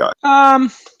going to keep it going?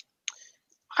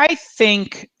 I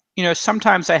think,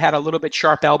 sometimes I had a little bit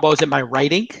sharp elbows in my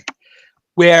writing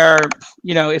where,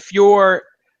 if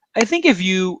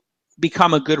you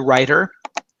become a good writer,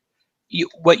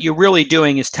 what you're really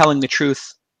doing is telling the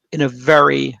truth in a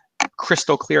very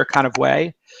crystal clear kind of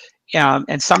way.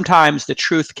 And sometimes the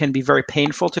truth can be very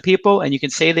painful to people, and you can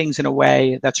say things in a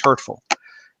way that's hurtful.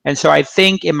 And so I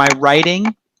think in my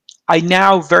writing, I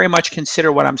now very much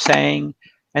consider what I'm saying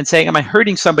and saying, am I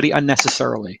hurting somebody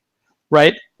unnecessarily,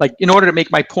 right? Like, in order to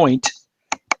make my point,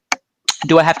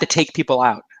 do I have to take people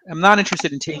out? I'm not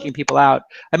interested in taking people out.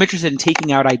 I'm interested in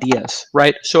taking out ideas,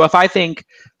 right? So if I think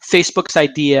Facebook's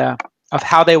idea of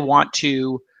how they want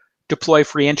to deploy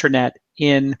free internet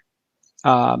in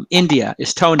India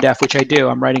is tone deaf, which I do.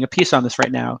 I'm writing a piece on this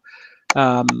right now.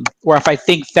 Or if I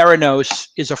think Theranos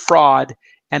is a fraud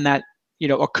and that,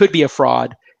 or could be a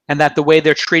fraud, and that the way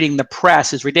they're treating the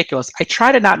press is ridiculous, I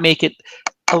try to not make it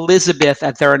Elizabeth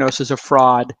at Theranos is a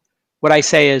fraud. What I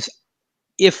say is,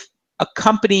 if a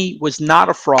company was not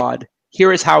a fraud,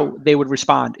 here is how they would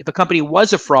respond. If a company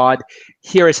was a fraud,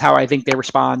 here is how I think they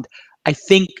respond. I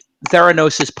think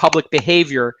Theranos's public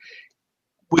behavior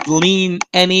would lean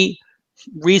any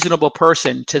reasonable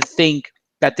person to think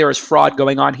that there is fraud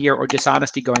going on here or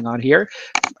dishonesty going on here.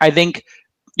 I think,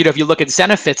 if you look at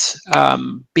Zenefit's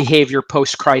behavior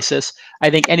post-crisis, I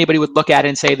think anybody would look at it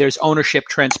and say there's ownership,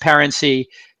 transparency,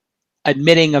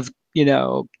 admitting of,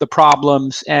 the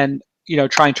problems, and,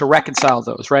 trying to reconcile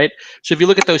those, right? So if you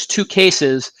look at those two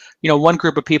cases, one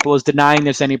group of people is denying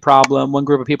there's any problem. One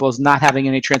group of people is not having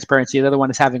any transparency. The other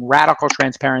one is having radical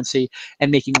transparency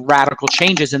and making radical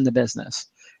changes in the business.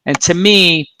 And to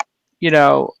me, in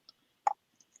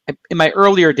my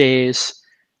earlier days,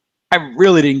 I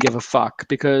really didn't give a fuck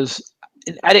because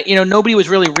nobody was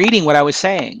really reading what I was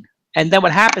saying. And then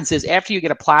what happens is, after you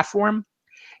get a platform,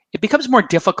 it becomes more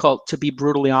difficult to be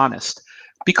brutally honest,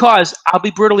 because I'll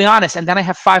be brutally honest, and then I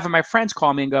have 5 of my friends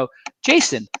call me and go,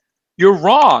 Jason, you're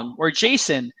wrong, or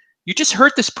Jason, you just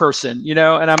hurt this person, and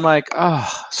I'm like, oh.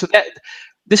 So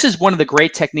this is one of the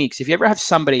great techniques. If you ever have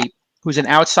somebody who's an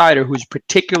outsider who's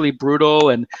particularly brutal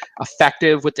and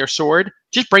effective with their sword,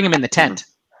 just bring them in the tent.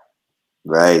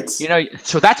 Right.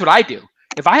 So that's what I do.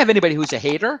 If I have anybody who's a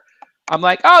hater, I'm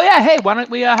like, oh yeah, hey, why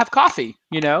don't we have coffee?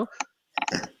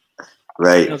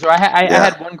 Right. So I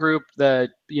had one group, the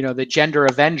Gender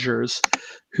Avengers,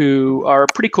 who are a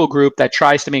pretty cool group that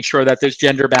tries to make sure that there's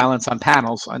gender balance on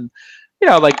panels. And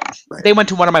they went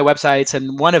to one of my websites,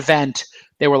 and one event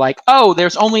they were like, oh,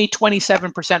 there's only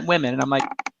 27% women, and I'm like,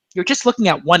 you're just looking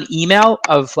at one email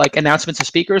of like announcements of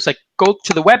speakers. Like, go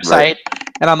to the website. Right.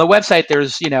 And on the website,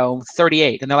 there's,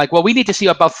 38. And they're like, well, we need to see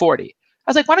above 40. I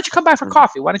was like, why don't you come by for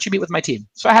coffee? Why don't you meet with my team?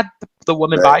 So I had the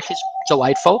woman by. She's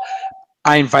delightful.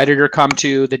 I invited her to come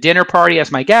to the dinner party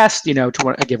as my guest, to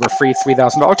give her a free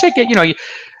 $3,000 ticket,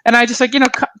 and I just like,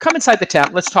 come inside the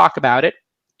tent. Let's talk about it.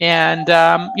 And,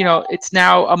 it's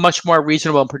now a much more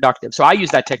reasonable and productive. So I use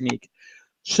that technique.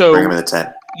 So bring them in the tent.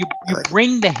 You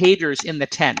bring the haters in the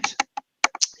tent,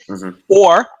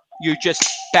 or you just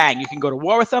bang, you can go to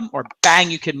war with them, or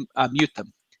bang, you can mute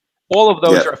them. All of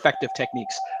those are effective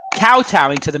techniques.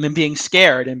 Kowtowing to them and being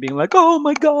scared and being like, oh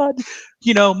my God,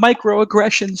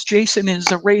 microaggressions. Jason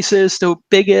is a racist, a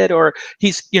bigot, or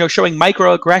he's, showing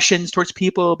microaggressions towards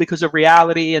people because of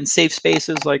reality and safe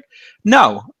spaces. Like,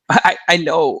 no, I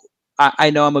know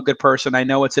I'm a good person. I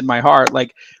know what's in my heart.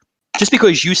 Like, just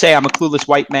because you say I'm a clueless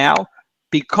white male,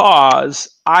 because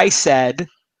I said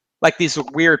like these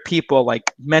weird people,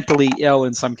 like mentally ill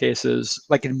in some cases,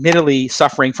 like admittedly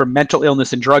suffering from mental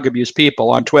illness and drug abuse people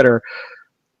on Twitter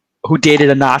who dated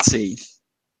a Nazi.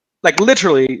 Like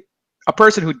literally a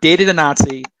person who dated a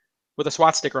Nazi with a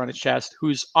SWAT sticker on his chest,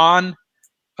 who's on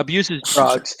abuses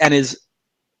drugs and is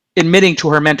admitting to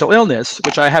her mental illness,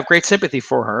 which I have great sympathy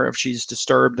for her if she's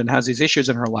disturbed and has these issues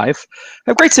in her life.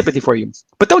 I have great sympathy for you.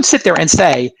 But don't sit there and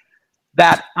say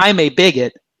that I'm a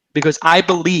bigot because I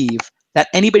believe that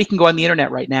anybody can go on the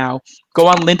internet right now, go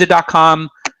on lynda.com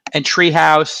and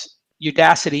Treehouse,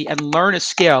 Udacity, and learn a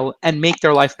skill and make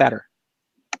their life better.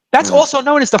 That's also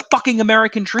known as the fucking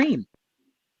American dream.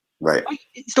 Right. Like,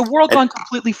 is the world gone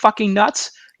completely fucking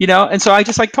nuts? You know, and so I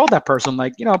just like told that person,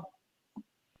 like, you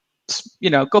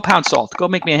know, go pound salt, go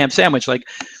make me a ham sandwich. Like,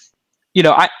 you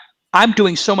know, I'm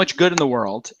doing so much good in the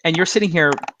world, and you're sitting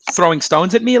here throwing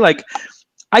stones at me. Like,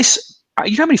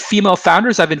 you know how many female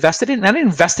founders I've invested in? And I didn't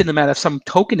invest in them out of some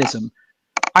tokenism.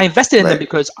 I invested in them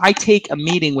because I take a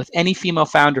meeting with any female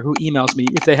founder who emails me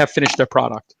if they have finished their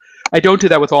product. I don't do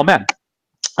that with all men.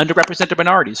 Underrepresented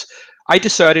minorities. I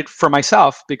decided for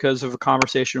myself, because of a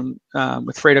conversation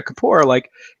with Freda Kapoor, like,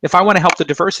 if I want to help the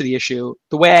diversity issue,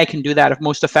 the way I can do that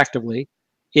most effectively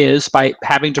is by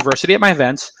having diversity at my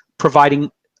events, providing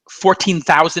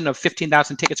 14,000 of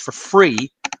 15,000 tickets for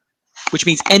free, which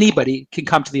means anybody can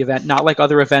come to the event, not like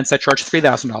other events that charge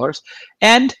 $3,000.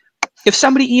 And if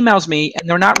somebody emails me and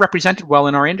they're not represented well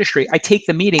in our industry, I take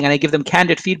the meeting and I give them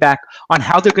candid feedback on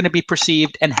how they're going to be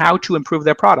perceived and how to improve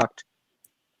their product.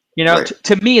 You know,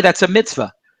 to me, that's a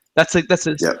mitzvah. That's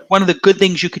one of the good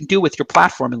things you can do with your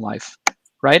platform in life,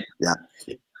 right? Yeah.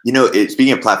 You know,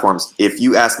 speaking of platforms, if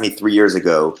you asked me 3 years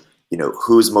ago, you know,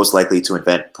 who's most likely to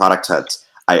invent Product Hut,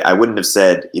 I wouldn't have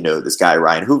said, you know, this guy,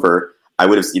 Ryan Hoover. I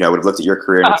would have looked at your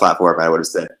career and your platform, and I would have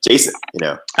said, Jason, you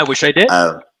know. I wish I did.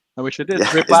 I wish I did. Yeah,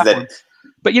 great platform.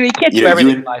 But, you know, you can't do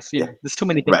everything in life. You know, there's too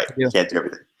many things to do. You can't do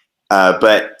everything.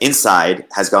 But Inside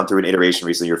has gone through an iteration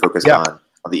recently. You're focused on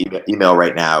the email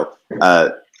right now.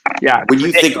 When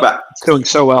you think about it's doing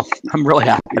so well, I'm really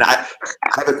happy. And I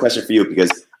have a question for you,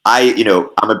 because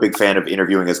I'm a big fan of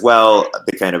interviewing as well, a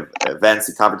big fan of events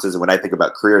and conferences. And when I think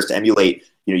about careers to emulate,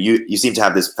 you know, you seem to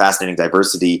have this fascinating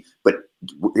diversity. But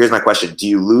here's my question: do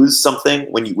you lose something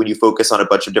when you focus on a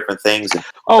bunch of different things? And,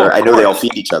 I know they all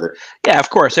feed each other. Yeah,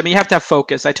 of course. I mean, you have to have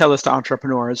focus. I tell this to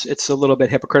entrepreneurs. It's a little bit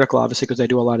hypocritical, obviously, because I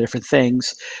do a lot of different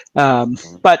things.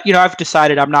 But you know, I've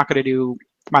decided I'm not going to do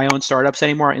my own startups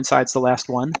anymore. Inside's the last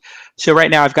one. So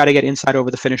right now I've got to get Inside over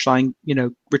the finish line, you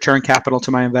know, return capital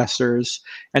to my investors.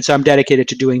 And so I'm dedicated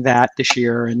to doing that this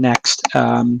year and next.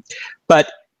 But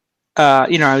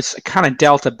you know, I was kind of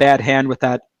dealt a bad hand with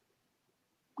that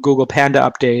Google Panda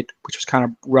update, which was kind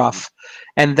of rough.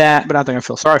 And but I don't think I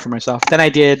feel sorry for myself. Then I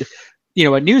did, you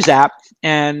know, a news app,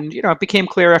 and, you know, it became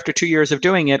clear after 2 years of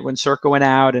doing it, when Circa went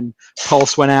out and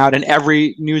Pulse went out and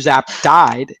every news app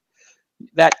died,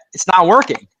 that it's not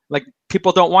working. Like,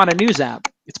 people don't want a news app.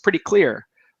 It's pretty clear.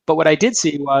 But what I did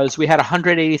see was we had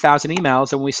 180,000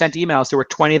 emails, and when we sent emails, there were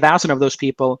 20,000 of those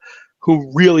people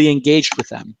who really engaged with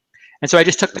them. And so I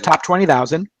just took the top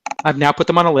 20,000. I've now put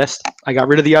them on a list. I got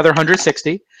rid of the other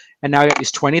 160, and now I got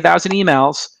these 20,000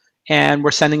 emails, and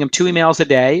we're sending them 2 emails a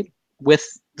day with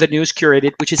the news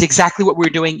curated, which is exactly what we're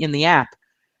doing in the app.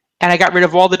 And I got rid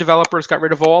of all the developers, got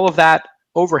rid of all of that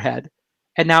overhead.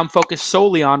 And now I'm focused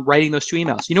solely on writing those 2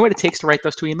 emails. You know what it takes to write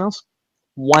those 2 emails?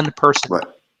 One person. Right.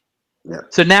 Yeah.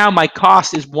 So now my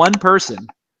cost is one person,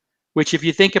 which, if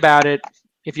you think about it,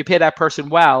 if you pay that person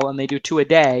well and they do 2 a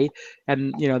day,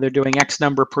 and, you know, they're doing X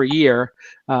number per year,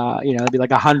 you know, it'd be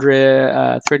like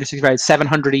 100, 365,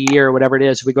 700 a year, or whatever it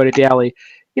is. If we go to daily,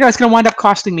 you know, it's going to wind up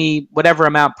costing me whatever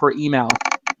amount per email,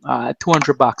 $200,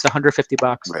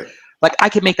 $150. Right. Like, I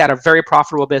could make that a very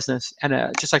profitable business, and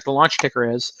just like the Launch Ticker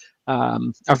is,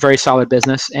 a very solid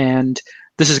business. And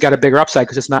this has got a bigger upside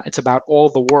because it's about all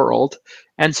the world.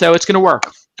 And so it's going to work.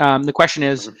 The question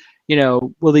is, you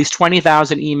know, will these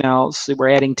 20,000 emails,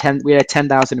 we had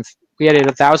 10,000, we added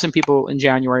 1,000 people in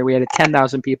January, we added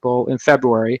 10,000 people in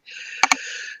February.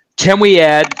 Can we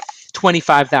add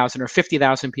 25,000 or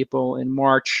 50,000 people in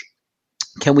March?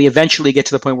 Can we eventually get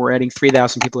to the point where we're adding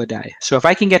 3,000 people a day? So if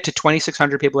I can get to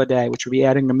 2,600 people a day, which would be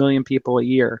adding 1 million people a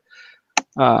year,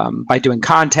 by doing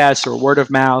contests or word of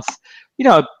mouth, you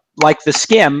know, like the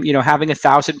Skim, you know, having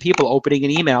 1,000 people opening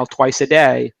an email twice a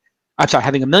day. I'm sorry,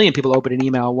 having 1 million people open an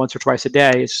email once or twice a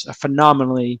day is a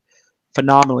phenomenally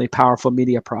powerful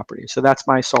media property. So that's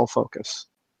my sole focus.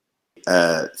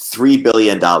 $3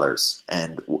 billion,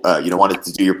 and you know, wanted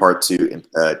to do your part to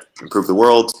improve the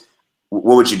world.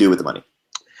 What would you do with the money?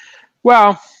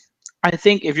 Well, I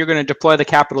think if you're going to deploy the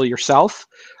capital yourself,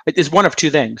 it is one of two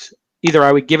things. Either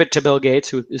I would give it to Bill Gates,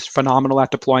 who is phenomenal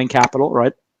at deploying capital,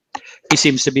 right? He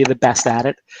seems to be the best at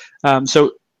it.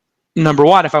 So number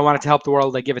one, if I wanted to help the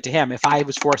world, I'd give it to him. If I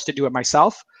was forced to do it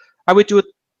myself, I would do it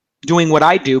doing what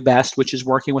I do best, which is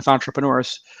working with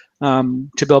entrepreneurs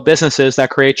to build businesses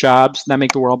that create jobs that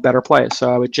make the world a better place.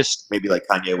 So I would just... Maybe like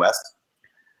Kanye West?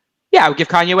 Yeah, I would give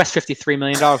Kanye West $53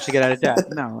 million to get out of debt.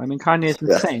 No, I mean, Kanye is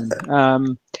insane.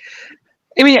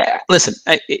 I mean, listen,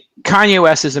 Kanye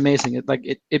West is amazing.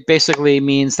 It basically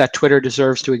means that Twitter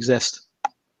deserves to exist.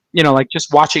 You know, like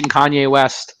just watching Kanye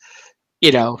West,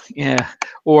 you know,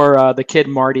 or the kid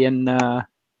Marty and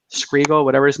Skriegel,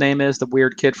 whatever his name is, the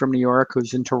weird kid from New York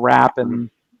who's into rap and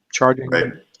charging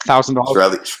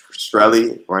 $1,000.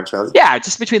 Shkreli? Yeah,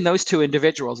 just between those two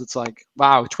individuals, it's like,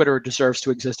 wow, Twitter deserves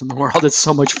to exist in the world. It's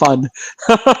so much fun.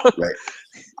 Right.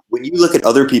 When you look at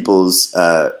other people's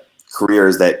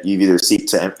careers that you either seek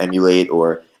to emulate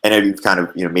or, and you've kind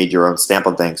of made your own stamp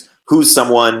on things, who's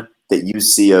someone that you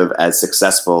see of as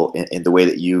successful in the way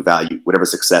that you value whatever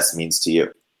success means to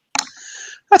you?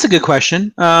 That's a good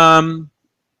question. I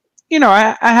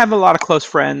have a lot of close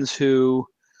friends who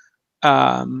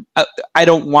I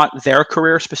don't want their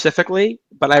career specifically,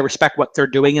 but I respect what they're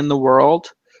doing in the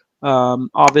world.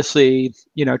 Obviously,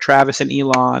 Travis and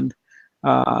Elon,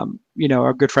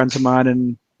 are good friends of mine,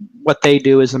 and what they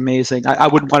do is amazing. I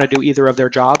wouldn't want to do either of their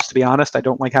jobs, to be honest. I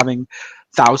don't like having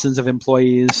thousands of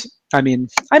employees. I mean,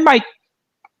 I might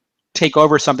take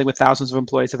over something with thousands of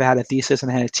employees if I had a thesis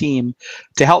and I had a team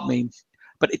to help me,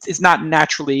 but it's not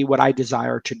naturally what I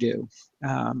desire to do.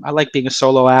 I like being a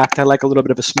solo act. I like a little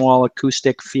bit of a small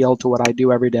acoustic feel to what I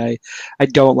do every day. I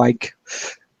don't like,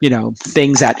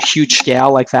 things at huge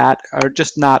scale like that are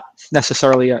just not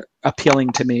necessarily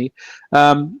appealing to me.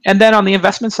 And then on the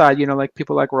investment side, like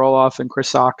people like Roloff and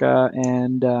Chris Sacca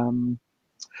and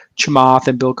Chamath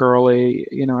and Bill Gurley,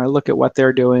 I look at what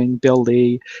they're doing, Bill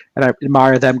Lee, and I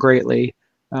admire them greatly.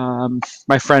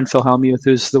 My friend Phil Hellmuth,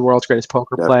 who's the world's greatest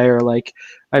poker player, like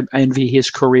I envy his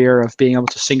career of being able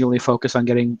to singularly focus on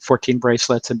getting 14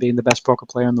 bracelets and being the best poker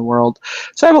player in the world.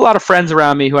 So I have a lot of friends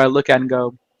around me who I look at and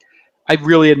go, I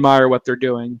really admire what they're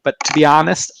doing. But to be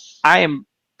honest, I am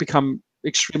become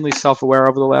extremely self-aware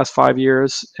over the last 5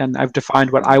 years, and I've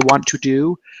defined what I want to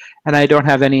do, and I don't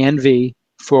have any envy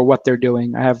for what they're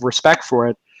doing. I have respect for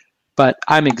it, but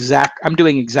I'm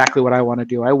doing exactly what I want to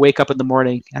do. I wake up in the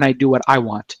morning and I do what I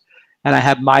want, and I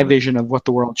have my vision of what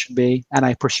the world should be, and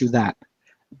I pursue that.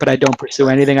 But I don't pursue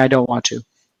anything I don't want to.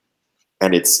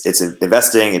 And it's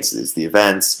investing, it's the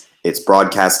events, it's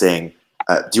broadcasting.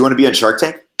 Do you want to be on Shark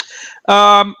Tank?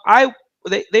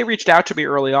 They reached out to me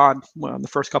early on, the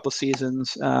first couple of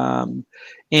seasons,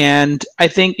 and I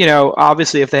think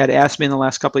obviously if they had asked me in the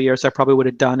last couple of years, I probably would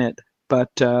have done it.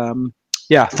 But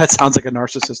yeah, that sounds like a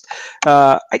narcissist.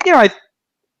 I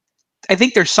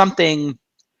think there's something.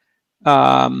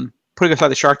 Putting aside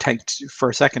the Shark Tank for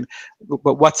a second,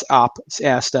 but what's up?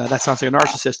 Asked. That sounds like a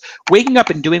narcissist. Waking up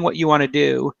and doing what you want to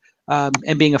do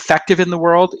and being effective in the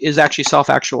world is actually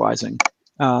self-actualizing.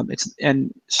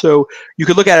 And so you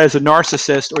could look at it as a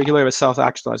narcissist, or you could look at it as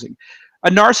self-actualizing. A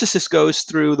narcissist goes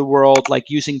through the world like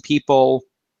using people,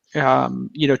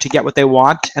 to get what they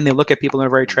want, and they look at people in a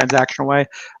very transactional way.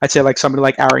 I'd say like somebody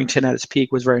like Arrington at his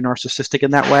peak was very narcissistic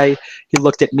in that way. He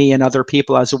looked at me and other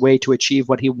people as a way to achieve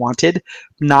what he wanted,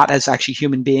 not as actually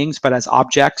human beings, but as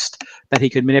objects that he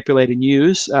could manipulate and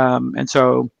use. And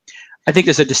so I think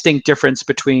there's a distinct difference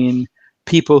between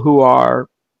people who are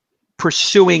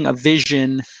pursuing a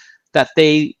vision that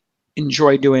they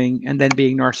enjoy doing and then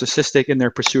being narcissistic in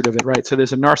their pursuit of it, right? So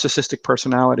there's a narcissistic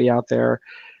personality out there.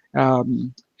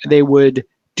 They would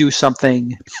do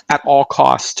something at all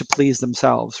costs to please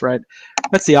themselves, right?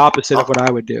 That's the opposite of what I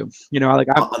would do.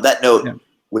 On that note,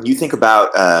 when you think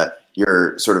about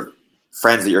your sort of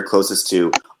friends that you're closest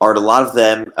to, are a lot of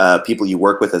them people you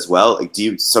work with as well? Like, do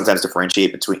you sometimes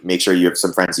differentiate between, make sure you have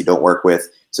some friends you don't work with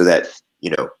so that,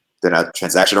 they're not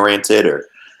transaction oriented, or?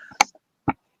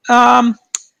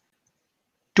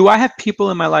 Do I have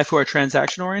people in my life who are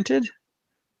transaction oriented,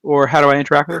 or how do I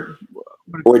interact with them?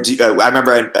 Or I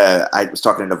remember I was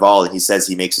talking to Naval, and he says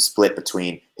he makes a split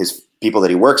between his people that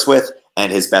he works with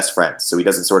and his best friends, so he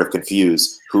doesn't sort of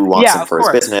confuse who wants him for his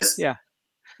business. Yeah.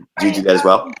 Do you do that as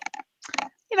well?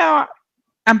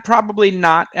 I'm probably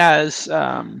not as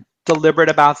deliberate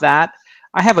about that.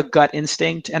 I have a gut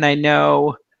instinct, and I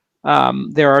know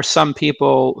there are some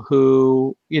people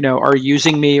who are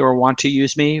using me or want to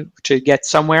use me to get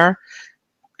somewhere.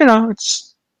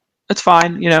 It's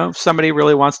fine. If somebody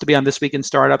really wants to be on This Week in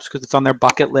Startups because it's on their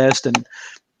bucket list and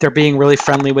they're being really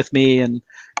friendly with me and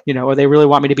or they really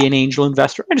want me to be an angel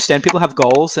investor. I understand people have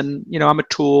goals, and I'm a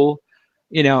tool.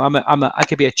 I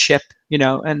could be a chip.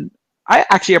 And I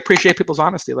actually appreciate people's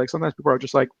honesty. Like sometimes people are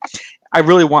just like, I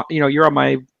really want, you're on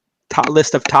my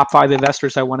list of top 5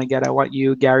 investors I want to get. I want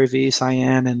you, Gary Vee,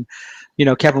 Cyan, and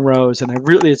Kevin Rose, and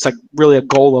it's like really a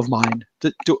goal of mine.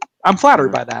 I'm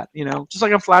flattered by that, just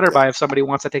like I'm flattered by if somebody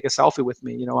wants to take a selfie with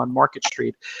me, on Market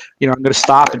Street, I'm going to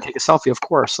stop and take a selfie. Of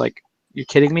course, like, you're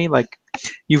kidding me? Like,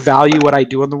 you value what I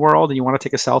do in the world, and you want to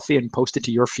take a selfie and post it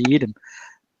to your feed, and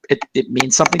it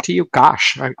means something to you.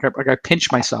 Gosh, I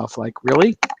pinch myself. Like,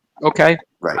 really? Okay.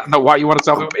 Right. I don't know why you want to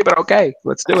selfie with me, but okay,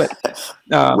 let's do it.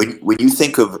 When you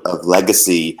think of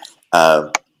legacy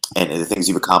and the things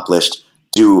you've accomplished,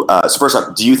 so first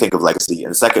off, do you think of legacy?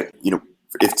 And second,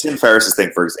 if Tim Ferriss's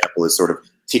thing, for example, is sort of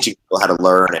teaching people how to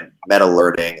learn and meta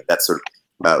learning, that's sort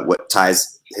of what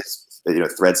ties his,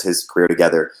 threads his career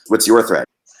together. What's your thread?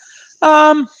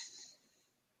 I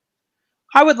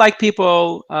would like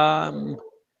people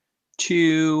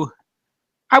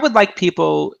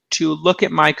to look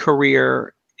at my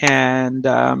career and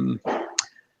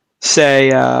say,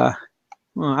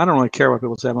 well, I don't really care what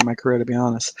people say about my career, to be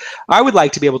honest. I would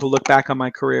like to be able to look back on my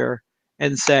career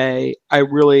and say, I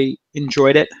really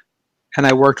enjoyed it, and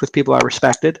I worked with people I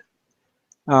respected,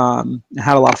 and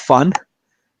had a lot of fun,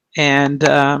 and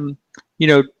did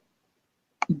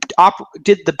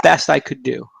the best I could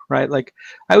do, right? Like,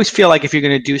 I always feel like if you're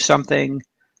going to do something,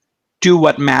 do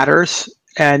what matters,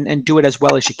 and do it as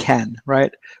well as you can,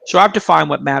 right? So I've defined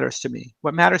what matters to me.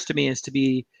 What matters to me is to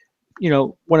be,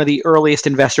 one of the earliest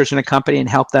investors in a company and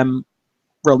help them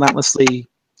relentlessly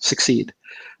succeed.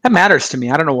 That matters to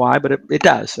me. I don't know why, but it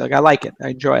does. Like, I like it. I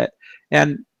enjoy it.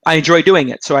 And I enjoy doing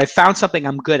it. So I found something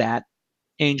I'm good at,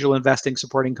 angel investing,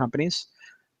 supporting companies.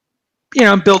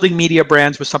 Building media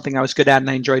brands was something I was good at and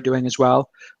I enjoy doing as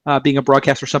well. Being a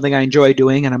broadcaster is something I enjoy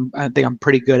doing, and I think I'm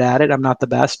pretty good at it. I'm not the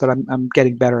best, but I'm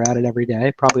getting better at it every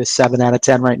day. Probably a 7 out of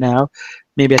 10 right now.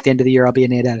 Maybe at the end of the year, I'll be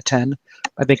an 8 out of 10.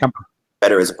 I think I'm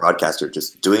better as a broadcaster,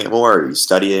 just doing it more, or are you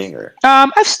studying? Or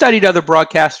I've studied other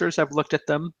broadcasters. I've looked at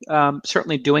them.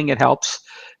 Certainly doing it helps.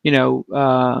 Who's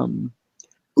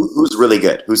really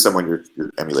good? Who's someone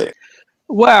you're emulating?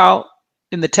 Well,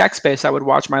 in the tech space, I would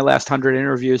watch my last 100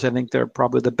 interviews. I think they're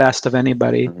probably the best of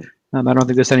anybody. Mm-hmm. I don't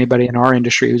think there's anybody in our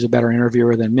industry who's a better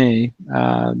interviewer than me.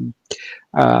 But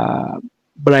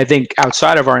I think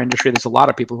outside of our industry, there's a lot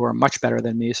of people who are much better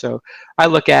than me. So I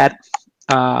look at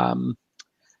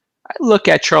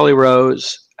Charlie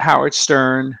Rose, Howard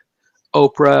Stern,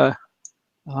 Oprah,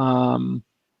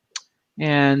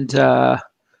 and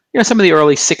some of the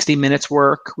early 60 Minutes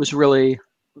work was really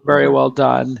very well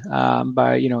done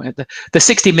by the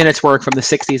 60 Minutes work from the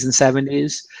 60s and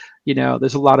 70s.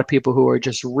 There's a lot of people who are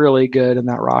just really good in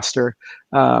that roster.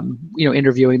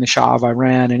 Interviewing the Shah of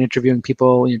Iran and interviewing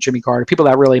people, Jimmy Carter, people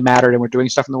that really mattered and were doing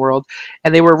stuff in the world,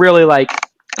 and they were really like, I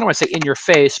don't want to say in your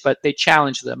face, but they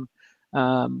challenged them.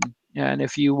 And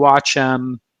if you watch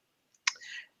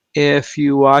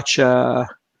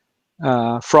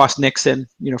Frost Nixon,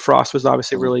 Frost was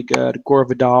obviously really good. Gore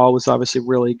Vidal was obviously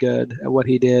really good at what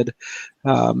he did.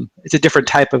 It's a different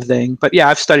type of thing, but yeah,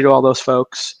 I've studied all those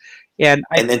folks. And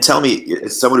then tell me,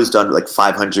 as someone who's done like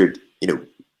 500,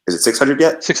 is it 600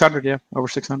 yet? 600, yeah, over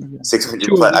 600. Yeah. 600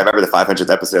 plus. I remember the 500th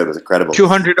episode was incredible.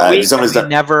 200 a week. We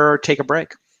never take a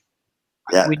break.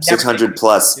 Yeah, 600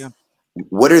 plus. Yeah.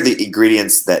 What are the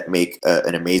ingredients that make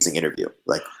an amazing interview?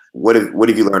 Like, what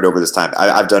have you learned over this time?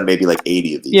 I've done maybe like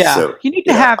 80 of these. Yeah, so, you need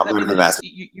to have.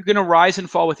 You're going to rise and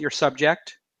fall with your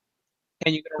subject,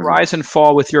 and you're going to rise and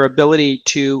fall with your ability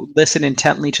to listen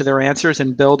intently to their answers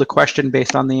and build a question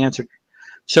based on the answer.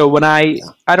 So when I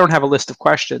don't have a list of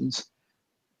questions,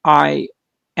 I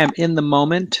am in the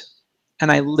moment,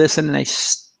 and I listen and I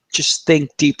just think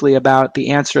deeply about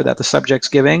the answer that the subject's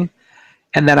giving,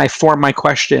 and then I form my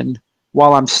question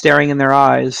while I'm staring in their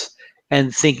eyes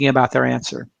and thinking about their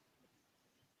answer.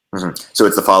 Mm-hmm. So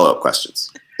it's the follow-up questions.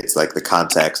 It's like the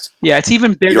context. Yeah, it's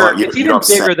even bigger. It's even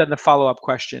bigger than the follow-up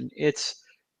question. It's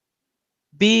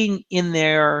being in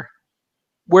there,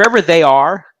 wherever they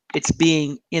are, it's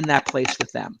being in that place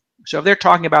with them. So if they're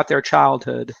talking about their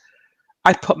childhood,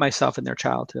 I put myself in their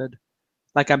childhood.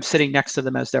 Like I'm sitting next to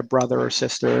them as their brother or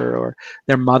sister or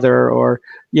their mother or,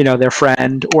 their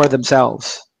friend or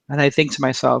themselves. And I think to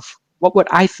myself, what would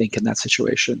I think in that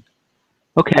situation?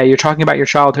 Okay, you're talking about your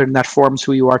childhood and that forms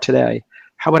who you are today.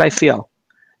 How would I feel?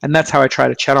 And that's how I try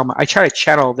to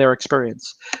channel their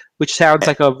experience, which sounds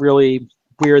like a really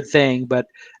weird thing, but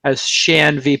as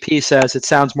Shan VP says, it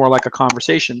sounds more like a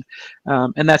conversation.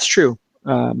 And that's true.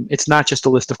 It's not just a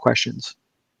list of questions.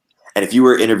 And if you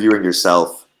were interviewing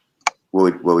yourself,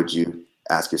 what would you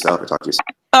ask yourself or talk to yourself?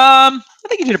 I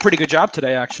think you did a pretty good job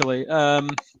today, actually.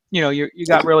 You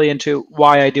got really into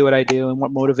why I do what I do and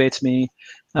what motivates me,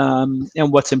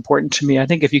 and what's important to me. I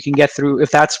think if you can get through,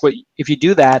 if you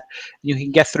do that, you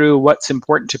can get through what's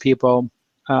important to people.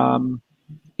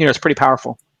 It's pretty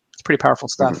powerful. It's pretty powerful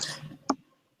stuff. Mm-hmm.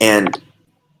 And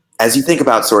as you think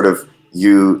about sort of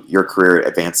your career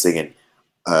advancing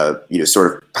and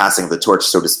sort of passing the torch,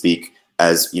 so to speak,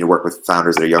 as work with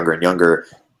founders that are younger and younger,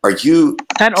 are you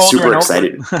super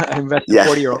excited? I invest in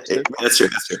 40-year-olds too. That's true.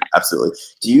 Absolutely.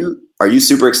 Are you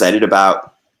super excited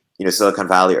about Silicon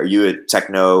Valley? Are you a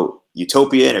techno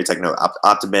utopian or techno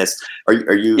optimist? Are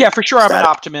you? Yeah, for sure. I'm an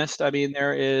optimist. I mean,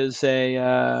 there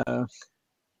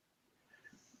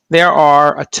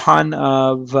are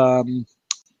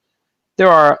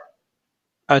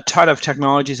a ton of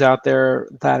technologies out there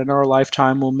that in our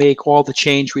lifetime will make all the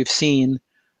change we've seen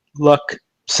look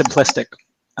simplistic.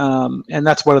 And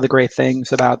that's one of the great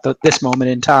things about this moment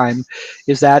in time,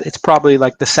 is that it's probably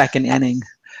like the second inning.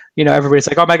 Everybody's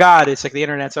like, oh my God, it's like the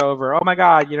internet's over. Oh my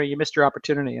God, you missed your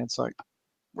opportunity. And it's like,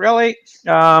 really?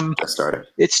 Just started.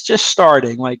 It's just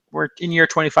starting. Like, we're in year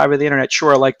 25 of the internet.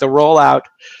 Sure, like the rollout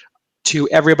to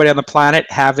everybody on the planet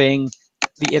having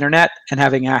the internet and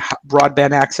having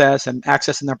broadband access and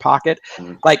access in their pocket,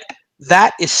 like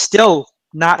that is still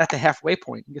not at the halfway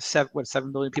point. 7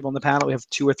 billion people on the planet. We have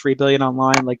 2 or 3 billion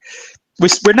online. Like,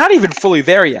 we're not even fully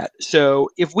there yet. So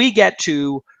if we get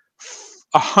to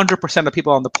 100% of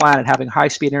people on the planet having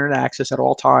high-speed internet access at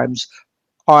all times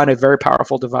on a very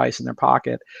powerful device in their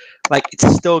pocket, like, it's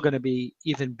still going to be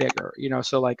even bigger.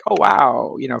 So like, oh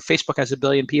wow, Facebook has 1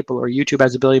 billion people or YouTube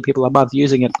has 1 billion people a month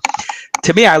using it.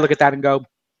 To me, I look at that and go,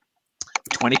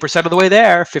 20% of the way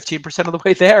there, 15% of the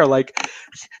way there, like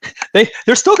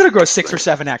they're still going to grow 6 or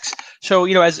 7x. So,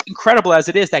 as incredible as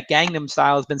it is that Gangnam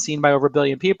Style has been seen by over 1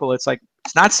 billion people, it's like,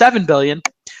 it's not 7 billion.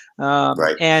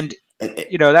 Right. And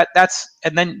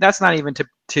that's not even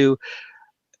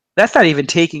that's not even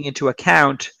taking into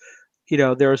account,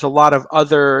 there's a lot of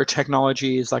other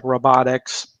technologies like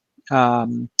robotics,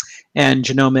 and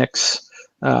genomics,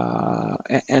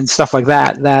 and stuff like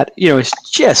that,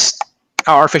 it's just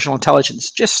artificial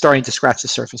intelligence just starting to scratch the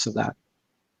surface of that.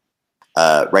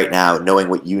 Right now, knowing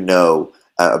what you know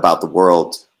about the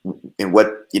world, in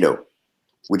what,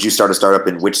 would you start a startup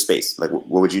in which space? Like,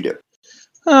 what would you do?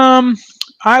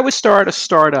 I would start a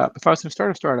startup if I was going to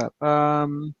start a startup.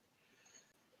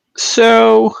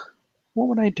 So what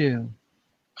would I do?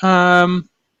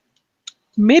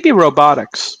 Maybe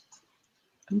robotics.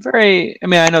 I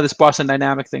know this Boston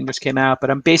Dynamic thing just came out,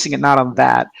 but I'm basing it not on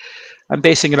that. I'm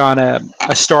basing it on a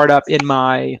startup in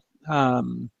my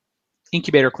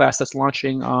incubator class that's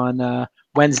launching on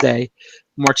Wednesday,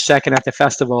 March 2nd at the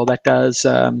festival. That does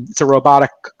it's a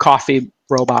robotic coffee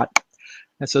robot,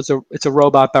 and so it's a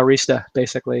robot barista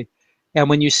basically. And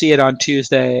when you see it on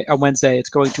Wednesday, it's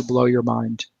going to blow your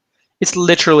mind. It's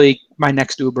literally my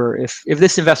next Uber. If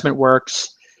this investment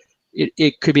works,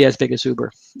 it could be as big as Uber.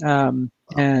 And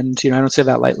I don't say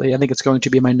that lightly. I think it's going to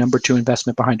be my number 2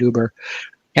 investment behind Uber.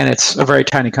 And it's a very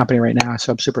tiny company right now,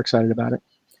 so I'm super excited about it.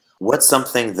 What's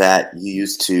something that you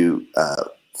used to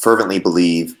fervently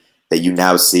believe that you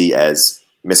now see as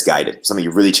misguided? Something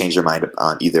you really changed your mind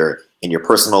on, either in your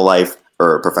personal life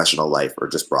or professional life, or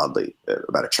just broadly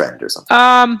about a trend or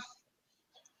something?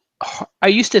 I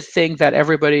used to think that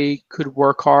everybody could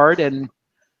work hard and,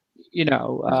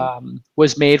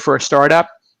 was made for a startup.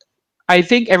 I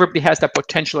think everybody has that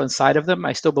potential inside of them.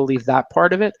 I still believe that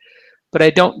part of it. But I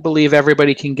don't believe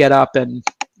everybody can get up and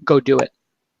go do it,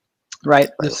 right?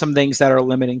 There's some things that are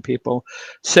limiting people.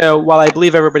 So while I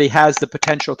believe everybody has the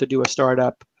potential to do a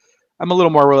startup, I'm a little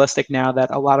more realistic now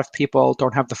that a lot of people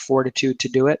don't have the fortitude to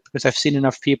do it, because I've seen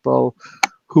enough people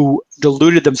who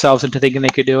deluded themselves into thinking they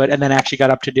could do it and then actually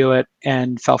got up to do it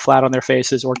and fell flat on their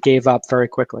faces or gave up very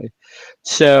quickly.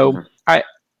 So I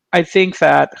think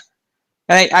that,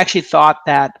 and I actually thought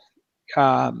that,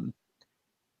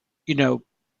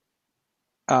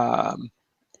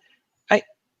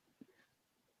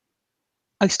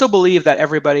 I still believe that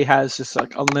everybody has this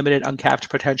like unlimited, uncapped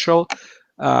potential,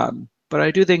 but I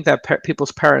do think that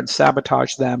people's parents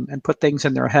sabotage them and put things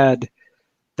in their head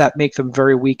that make them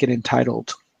very weak and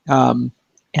entitled.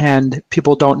 And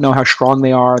people don't know how strong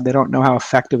they are; they don't know how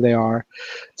effective they are.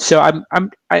 So I'm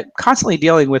constantly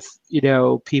dealing with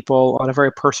people on a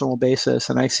very personal basis,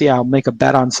 and I see I'll make a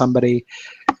bet on somebody,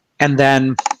 and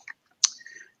then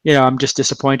I'm just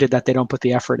disappointed that they don't put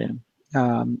the effort in,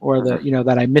 or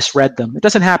that I misread them. It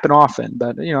doesn't happen often,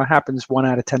 but it happens 1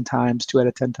 out of 10 times, 2 out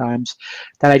of 10 times,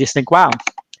 that I just think, wow,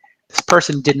 this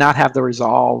person did not have the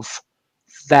resolve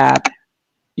that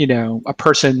a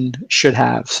person should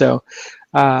have. So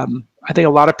I think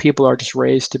a lot of people are just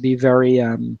raised to be very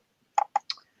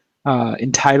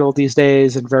entitled these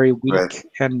days and very weak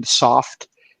and soft.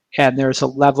 And there's a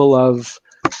level of,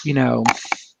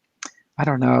 I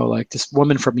don't know, like this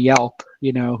woman from Yelp,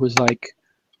 who's like,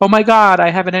 oh my God, I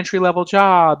have an entry-level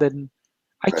job and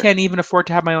I can't even afford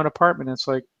to have my own apartment. It's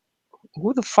like,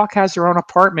 who the fuck has their own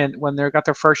apartment when they got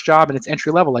their first job and it's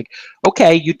entry level? Like,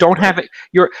 okay, you don't have it.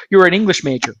 You're an English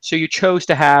major, so you chose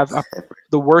to have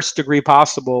the worst degree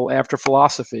possible after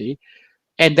philosophy,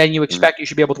 and then you expect you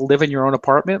should be able to live in your own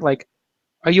apartment. Like,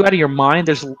 are you out of your mind?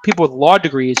 There's people with law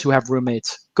degrees who have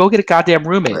roommates. Go get a goddamn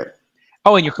roommate. Right.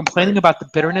 Oh, and you're complaining about the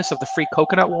bitterness of the free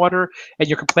coconut water, and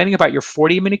you're complaining about your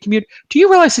 40-minute commute. Do you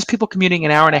realize there's people commuting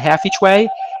an hour and a half each way,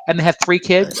 and they have 3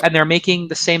 kids, and they're making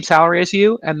the same salary as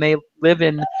you, and they live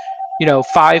in,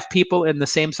 5 people in the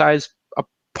same size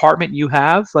apartment you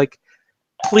have? Like,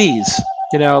 please,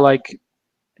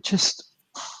 just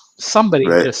somebody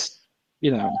just,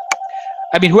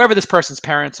 I mean, whoever this person's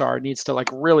parents are needs to like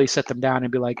really sit them down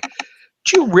and be like,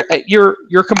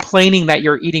 you're complaining that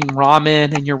you're eating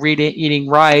ramen and you're eating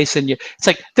rice, and it's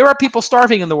like there are people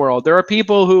starving in the world. There are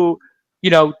people who,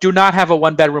 do not have a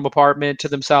 1-bedroom apartment to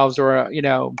themselves, or do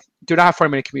not have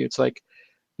 40-minute commutes. Like,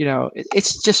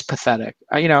 it's just pathetic.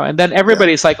 And then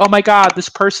everybody's like, oh my God, this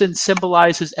person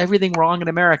symbolizes everything wrong in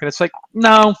America. And it's like,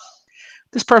 no,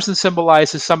 this person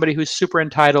symbolizes somebody who's super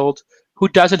entitled, who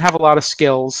doesn't have a lot of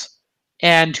skills,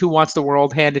 and who wants the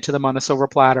world handed to them on a silver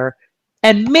platter.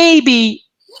 And maybe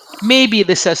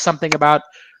this says something about,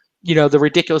 the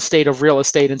ridiculous state of real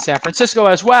estate in San Francisco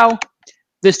as well.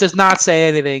 This does not say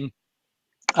anything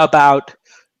about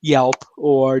Yelp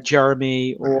or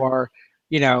Jeremy or,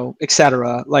 et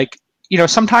cetera. Like,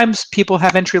 sometimes people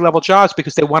have entry-level jobs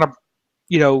because they want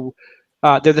to,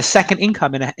 they're the second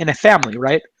income in a family,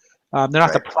 right? They're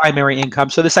not the primary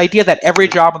income. So this idea that every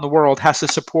job in the world has to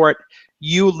support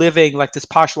you living like this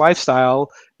posh lifestyle,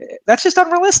 that's just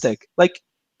unrealistic. Like,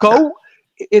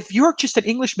 if you're just an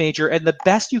English major and the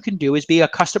best you can do is be a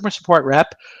customer support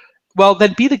rep, well,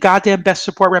 then be the goddamn best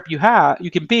support rep you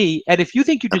can be. And if you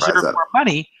think you deserve more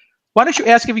money, why don't you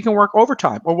ask if you can work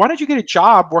overtime? Or why don't you get a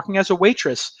job working as a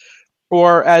waitress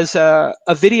or as a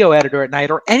video editor at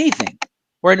night or anything?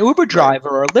 Or an Uber driver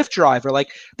or a Lyft driver.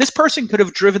 Like, this person could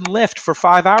have driven Lyft for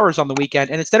 5 hours on the weekend,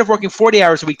 and instead of working 40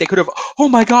 hours a week, they could have, oh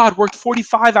my God, worked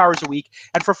 45 hours a week,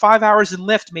 and for 5 hours in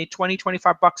Lyft made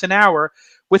 $20-25 an hour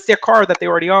with their car that they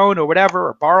already own or whatever,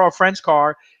 or borrow a friend's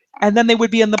car, and then they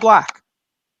would be in the black.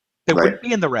 They wouldn't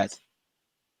be in the red.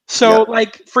 So,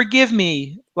 like, forgive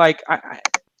me. Like,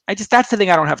 I just, that's the thing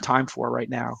I don't have time for right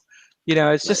now.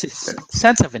 It's just a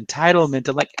sense of entitlement.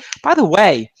 And like, by the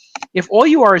way, if all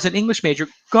you are is an English major,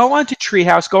 go on to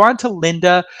Treehouse, go on to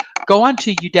Lynda, go on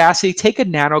to Udacity, take a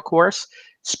nano course,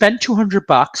 spend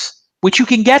 $200, which you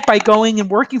can get by going and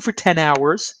working for 10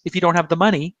 hours if you don't have the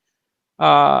money.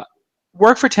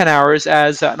 Work for 10 hours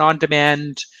as an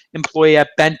on-demand employee at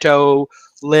Bento,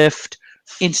 Lyft,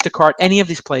 Instacart, any of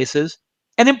these places,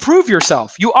 and improve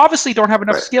yourself. You obviously don't have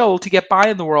enough skill to get by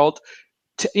in the world.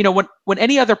 When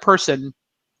any other person,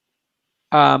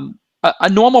 a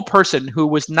normal person who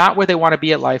was not where they want to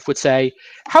be at life would say,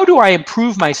 how do I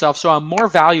improve myself so I'm more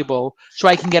valuable so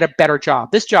I can get a better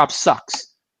job? This job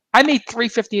sucks. I made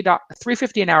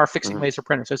 $350 an hour fixing laser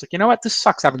printers. I was like, you know what? This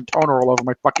sucks having toner all over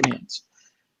my fucking hands.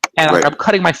 And I'm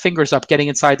cutting my fingers up getting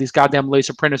inside these goddamn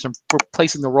laser printers and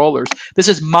replacing the rollers. This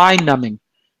is mind-numbing.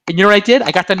 And you know what I did?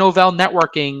 I got the Novell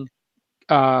networking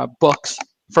books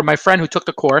from my friend who took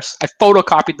the course. I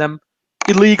photocopied them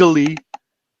illegally.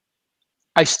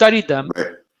 I studied them.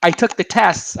 I took the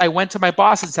tests. I went to my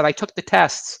boss and said, I took the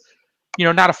tests.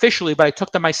 Not officially, but I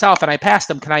took them myself and I passed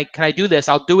them. Can I do this?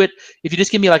 I'll do it. If you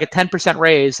just give me like a 10%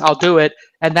 raise, I'll do it.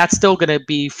 And that's still going to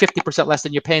be 50% less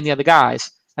than you're paying the other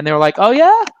guys. And they were like, oh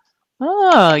yeah?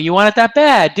 Oh, you want it that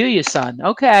bad, do you, son?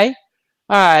 Okay.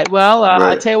 All right. Well,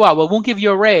 I'll tell you what, we won't give you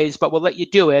a raise, but we'll let you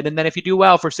do it. And then if you do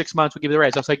well for 6 months, we'll give you the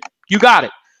raise. I was like, you got it.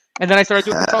 And then I started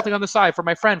doing consulting on the side for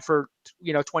my friend for,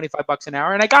 $25 an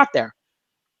hour. And I got there.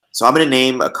 So I'm going to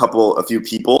name a few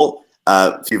people,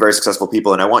 a few very successful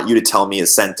people. And I want you to tell me a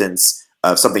sentence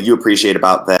of something you appreciate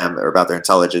about them or about their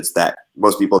intelligence that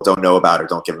most people don't know about or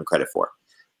don't give them credit for.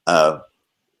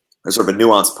 There's sort of a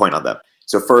nuanced point on them.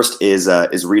 So first is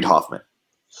Reid Hoffman.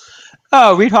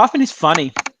 Oh, Reid Hoffman is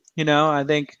funny. I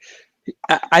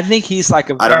think he's like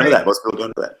I don't know that. Most people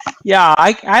don't know that. Yeah,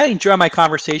 I enjoy my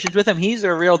conversations with him. He's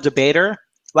a real debater.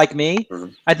 like me.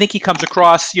 Mhm. I think he comes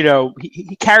across,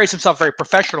 he carries himself very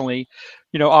professionally.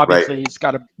 Obviously Right. he's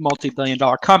got a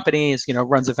multi-billion-dollar company. He's,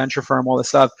 runs a venture firm, all this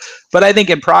stuff. But I think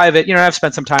in private, I've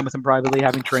spent some time with him privately,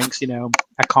 having drinks, at Yep.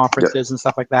 conferences and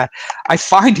stuff like that. I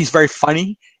find he's very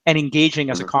funny and engaging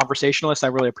as a Mhm. conversationalist. I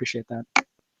really appreciate that.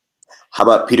 How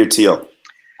about Peter Thiel?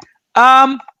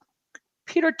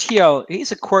 Peter Thiel,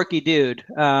 he's a quirky dude.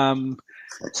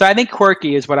 So I think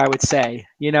quirky is what I would say.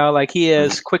 Like he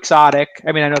is Mhm. quixotic.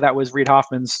 I mean, I know that was Reid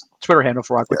Hoffman's Twitter handle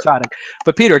for a while, Yep. quixotic.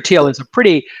 But Peter Thiel Yep. is a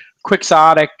pretty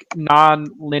quixotic,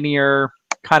 non-linear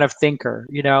kind of thinker.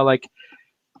 Like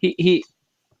he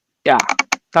yeah.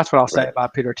 That's what I'll say Right.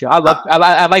 about Peter Thiel.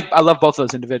 I love both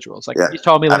those individuals. Like Yeah. if you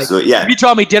told me Absolutely. Yeah. if you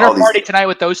told me dinner All these. party tonight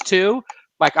with those two,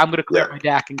 like I'm gonna clear Yeah. my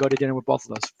deck and go to dinner with both of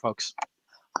those folks.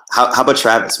 How about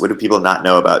Travis? What do people not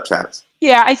know about Travis?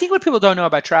 Yeah, I think what people don't know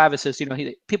about Travis is,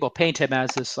 people paint him as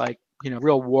this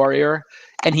real warrior,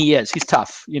 and he is. He's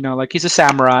tough. Like he's a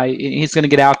samurai. He's going to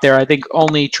get out there. I think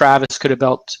only Travis could have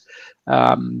built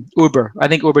Uber. I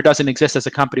think Uber doesn't exist as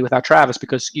a company without Travis,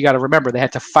 because you got to remember they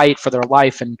had to fight for their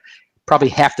life in probably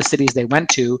half the cities they went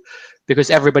to because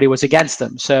everybody was against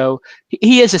them. So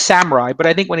he is a samurai, but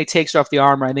I think when he takes off the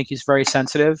armor, I think he's very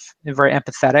sensitive and very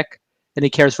empathetic, and he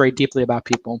cares very deeply about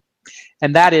people.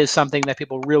 And that is something that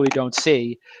people really don't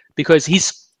see, because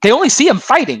they only see him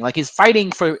fighting. Like he's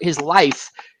fighting for his life,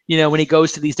 when he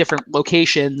goes to these different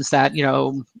locations that,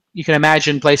 you can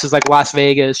imagine places like Las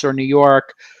Vegas or New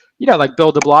York, like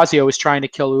Bill de Blasio was trying to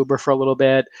kill Uber for a little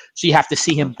bit. So you have to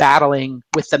see him battling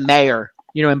with the mayor,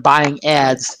 and buying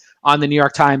ads on the New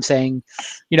York Times saying,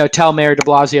 tell Mayor de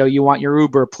Blasio you want your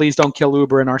Uber, please don't kill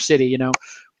Uber in our city,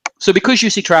 So because you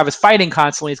see Travis fighting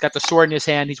constantly, he's got the sword in his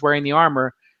hand, he's wearing the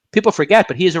armor, people forget,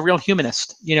 but he is a real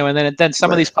humanist, and then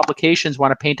some of these publications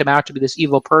want to paint him out to be this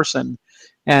evil person,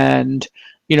 and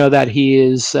that he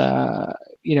is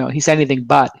he's anything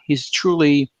but. He's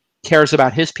truly cares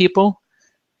about his people,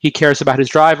 he cares about his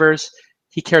drivers,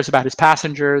 he cares about his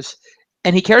passengers,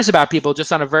 and he cares about people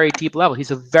just on a very deep level. He's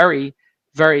a very,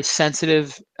 very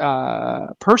sensitive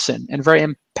person and very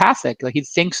empathic. Like he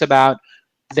thinks about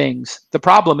things. The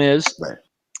problem is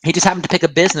he just happened to pick a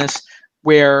business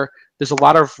where there's a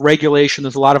lot of regulation,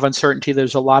 there's a lot of uncertainty,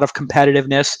 there's a lot of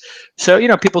competitiveness. So,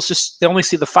 people they only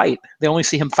see the fight. They only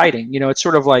see him fighting. It's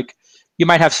sort of like you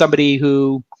might have somebody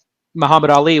who,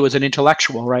 Muhammad Ali was an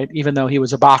intellectual, right? Even though he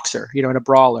was a boxer, and a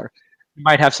brawler. You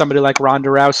might have somebody like Ronda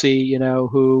Rousey,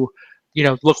 who,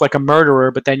 looked like a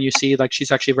murderer, but then you see like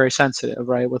she's actually very sensitive,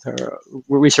 right? With her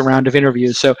recent round of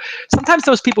interviews. So sometimes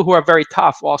those people who are very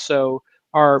tough also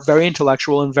are very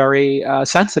intellectual and very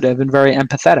sensitive and very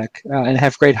empathetic and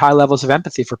have great high levels of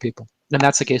empathy for people. And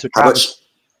that's the case with Travis.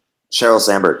 How about Sheryl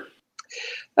Sandberg?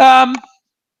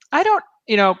 I don't,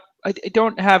 I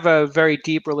don't have a very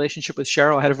deep relationship with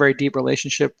Sheryl. I had a very deep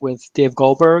relationship with Dave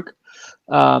Goldberg,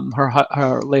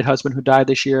 her late husband who died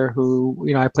this year,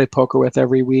 who, I play poker with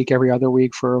every other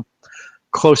week for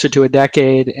closer to a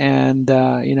decade. And,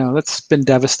 that's been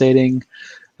devastating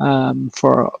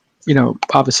for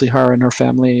obviously her and her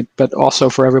family, but also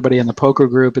for everybody in the poker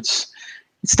group. It's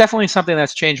definitely something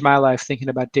that's changed my life, thinking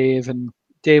about Dave. And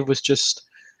Dave was just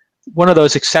one of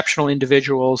those exceptional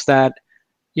individuals that,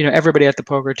 everybody at the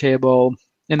poker table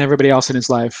and everybody else in his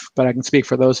life, but I can speak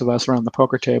for those of us around the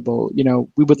poker table,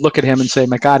 we would look at him and say,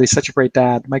 my God, he's such a great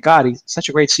dad. My God, he's such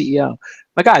a great CEO.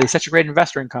 My God, he's such a great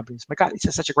investor in companies. My God,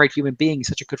 he's such a great human being. He's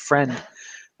such a good friend.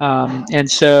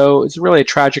 And so it's really a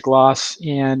tragic loss.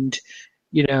 And,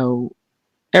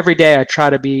 every day I try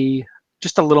to be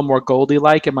just a little more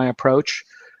Goldie-like in my approach,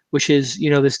 which is,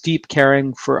 this deep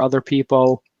caring for other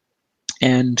people.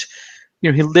 And,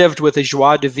 he lived with a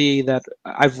joie de vivre that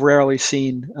I've rarely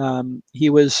seen. He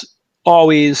was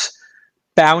always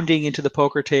bounding into the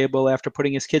poker table after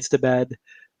putting his kids to bed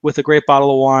with a great bottle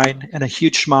of wine and a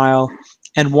huge smile,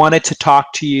 and wanted to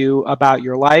talk to you about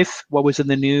your life, what was in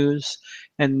the news.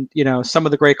 And, some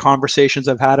of the great conversations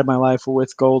I've had in my life were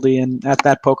with Goldie and at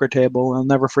that poker table. I'll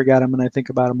never forget him, and I think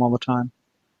about him all the time.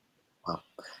 Wow.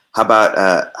 How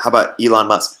about Elon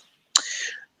Musk?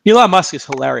 Elon Musk is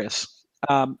hilarious.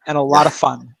 And a lot of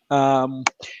fun.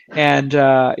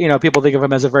 People think of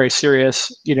him as a very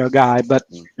serious, guy, but,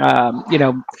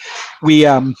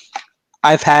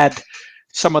 I've had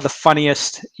some of the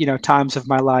funniest, times of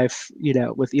my life,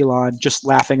 with Elon, just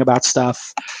laughing about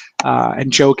stuff,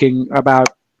 and joking about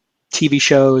TV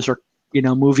shows or,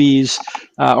 movies,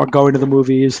 or going to the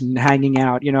movies and hanging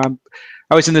out.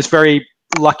 I was in this very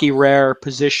lucky, rare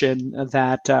position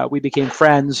that we became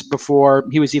friends before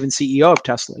he was even CEO of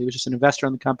Tesla. He was just an investor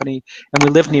in the company, and we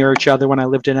lived near each other when I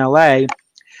lived in LA.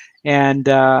 And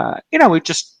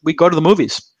we go to the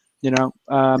movies.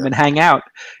 and hang out.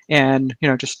 And,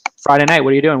 just Friday night,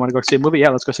 what are you doing? Want to go see a movie? Yeah,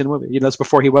 let's go see the movie. That's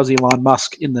before he was Elon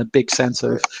Musk in the big sense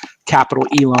of capital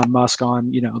Elon Musk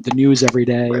on, the news every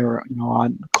day or,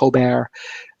 on Colbert.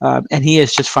 And he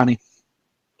is just funny.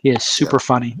 He is super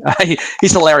funny.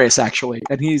 He's hilarious, actually.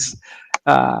 And he's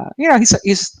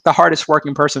the hardest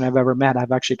working person I've ever met.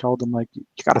 I've actually told him, like, you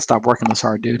got to stop working this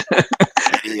hard, dude.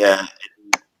 Any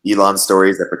Elon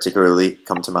stories that particularly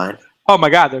come to mind? Oh my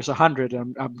God, there's 100.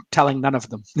 I'm telling none of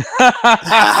them. We've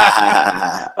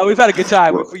had a good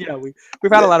time.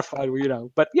 We've had a lot of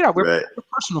fun. But we're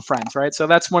personal friends, right? So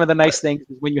that's one of the nice things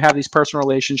when you have these personal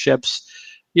relationships.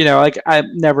 Like,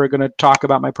 I'm never going to talk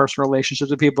about my personal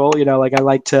relationships with people. Like, I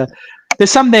like to.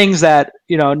 There's some things that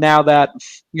now that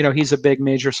he's a big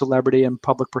major celebrity and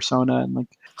public persona, and like.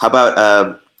 How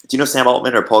about do you know Sam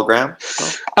Altman or Paul Graham?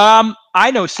 I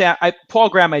know Sam. Paul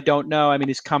Graham, I don't know. I mean,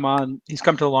 he's come to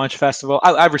the Launch Festival.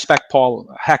 I respect Paul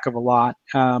a heck of a lot.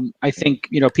 I think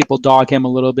people dog him a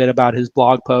little bit about his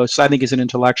blog posts. I think he's an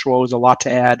intellectual. There's a lot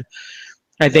to add.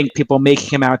 I think people making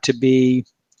him out to be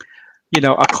a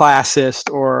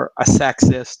classist or a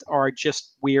sexist are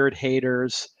just weird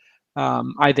haters.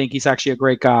 I think he's actually a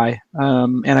great guy.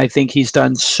 And I think he's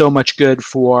done so much good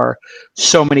for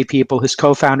so many people. His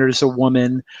co-founder is a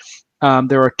woman.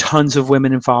 There are tons of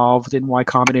women involved in Y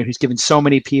Combinator. He's given so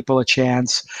many people a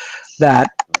chance that,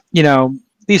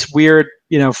 these weird,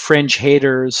 fringe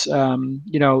haters,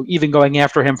 even going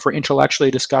after him for intellectually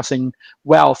discussing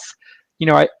wealth.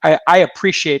 I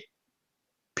appreciate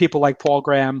people like Paul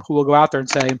Graham who will go out there and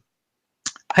say,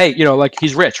 hey, like,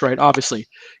 he's rich, right? Obviously,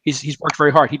 he's worked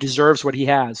very hard. He deserves what he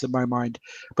has, in my mind.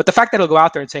 But the fact that he'll go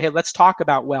out there and say, hey, let's talk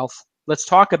about wealth. Let's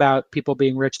talk about people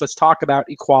being rich. Let's talk about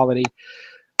equality.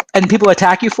 And people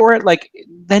attack you for it, like,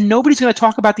 then nobody's going to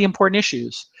talk about the important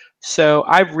issues. So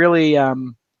I really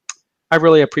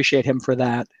appreciate him for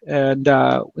that. And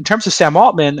in terms of Sam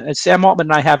Altman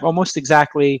and I have almost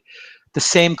exactly the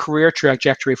same career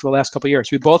trajectory for the last couple of years.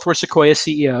 We both were Sequoia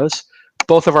CEOs.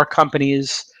 Both of our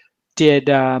companies did,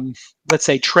 let's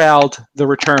say, trailed the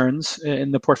returns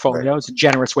in the portfolio. It's a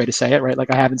generous way to say it, right?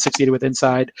 Like, I haven't succeeded with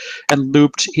Inside, and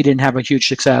Looped, he didn't have a huge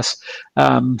success.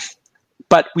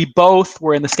 But we both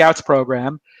were in the Scouts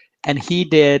program, and he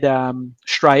did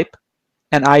Stripe,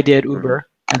 and I did Uber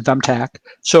and Thumbtack.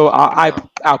 So I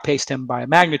outpaced him by a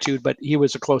magnitude, but he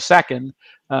was a close second.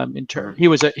 He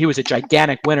was a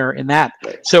gigantic winner in that.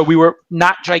 So we were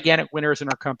not gigantic winners in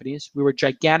our companies. We were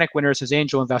gigantic winners as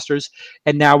angel investors,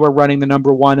 and now we're running the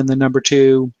number 1 and the number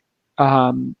 2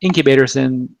 incubators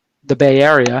in the Bay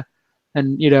Area.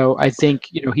 And I think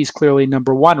he's clearly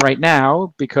number 1 right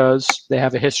now because they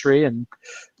have a history, and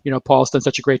Paul's done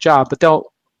such a great job. But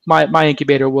my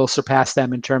incubator will surpass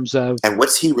them in terms of. And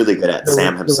what's he really good at?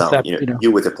 Sam himself, you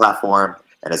with the platform.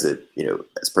 And as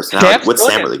personality, what's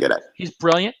Sam really good at? He's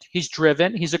brilliant. He's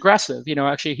driven. He's aggressive.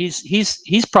 Actually,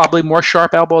 he's probably more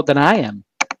sharp elbowed than I am.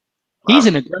 He's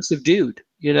an aggressive dude.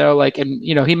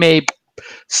 He may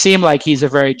seem like he's a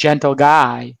very gentle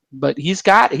guy, but he's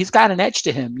got an edge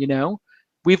to him.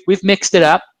 We've mixed it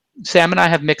up. Sam and I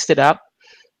have mixed it up,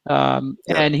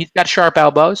 and he's got sharp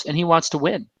elbows, and he wants to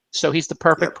win. So he's the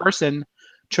perfect person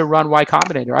to run Y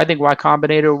Combinator. I think Y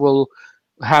Combinator will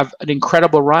have an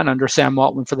incredible run under Sam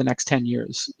Altman for the next 10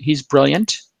 years. He's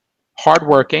brilliant,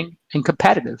 hardworking, and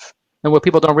competitive. And what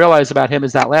people don't realize about him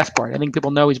is that last part. I think people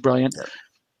know he's brilliant.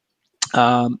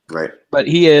 But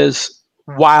he is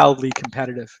wildly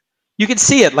competitive. You can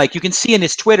see it. Like, you can see in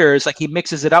his Twitters, like, he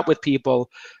mixes it up with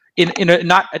people in a,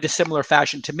 not a dissimilar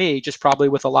fashion to me, just probably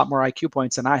with a lot more IQ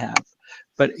points than I have.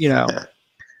 But,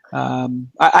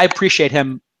 I appreciate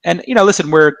him. And, listen,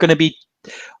 we're going to be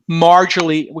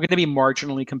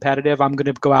marginally competitive. I'm going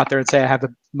to go out there and say I have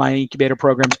my incubator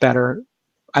program's better.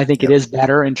 I think it is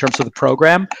better in terms of the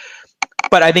program,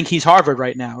 but I think he's Harvard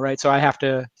right now, right? So I have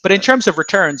to. But in terms of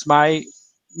returns, my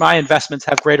investments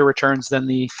have greater returns than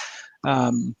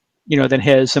than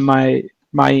his, and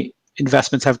my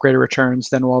investments have greater returns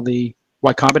than all the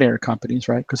Y Combinator companies,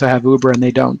 right? Because I have Uber and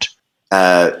they don't.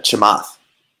 Chamath.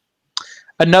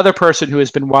 Another person who has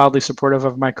been wildly supportive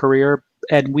of my career,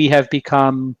 and we have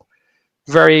become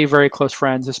very, very close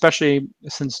friends, especially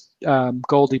since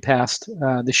Goldie passed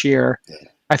this year.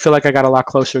 I feel like I got a lot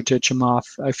closer to Chamath.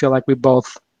 I feel like we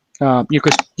both,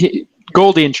 because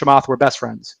Goldie and Chamath were best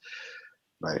friends.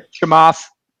 Right. Chamath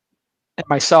and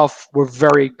myself were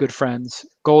very good friends.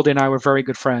 Goldie and I were very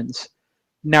good friends.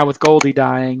 Now with Goldie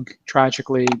dying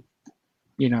tragically,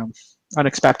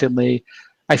 unexpectedly,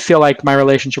 I feel like my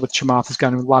relationship with Chamath has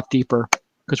gotten a lot deeper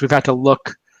because we've had to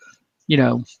look,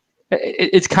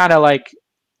 it's kind of like,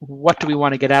 what do we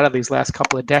want to get out of these last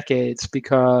couple of decades?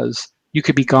 Because you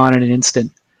could be gone in an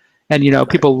instant. And,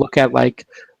 people look at like,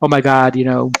 oh my God,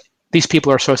 these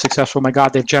people are so successful. Oh my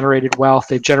God, they've generated wealth.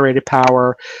 They've generated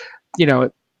power.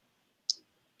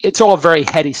 It's all very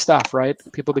heady stuff, right?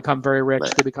 People become very rich.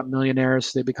 Right. They become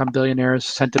millionaires. They become billionaires,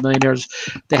 centimillionaires.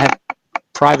 They have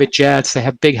private jets. They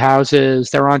have big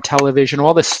houses. They're on television.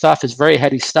 All this stuff is very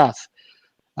heady stuff.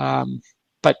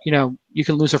 But, you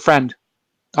can lose a friend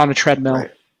on a treadmill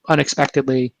Right.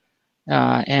 unexpectedly,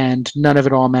 and none of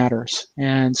it all matters.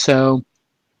 And so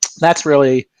that's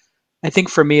really, I think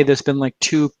for me, there's been like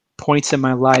 2 points in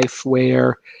my life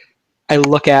where I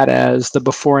look at as the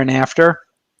before and after,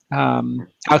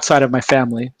 outside of my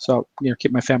family. So,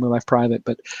 keep my family life private,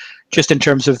 but just in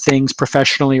terms of things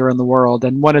professionally or in the world.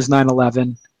 And one is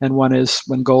 9/11 and one is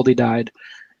when Goldie died.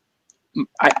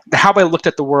 How I looked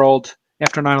at the world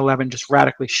after 9/11 just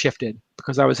radically shifted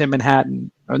because I was in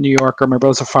Manhattan, New Yorker. My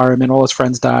brother's a fireman. All his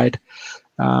friends died.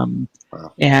 Wow.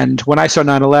 And when I saw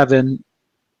 9/11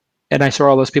 and I saw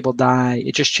all those people die,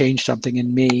 it just changed something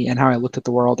in me and how I looked at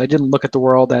the world. I didn't look at the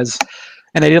world as,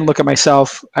 and I didn't look at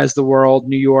myself as the world,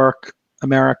 New York,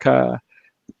 America,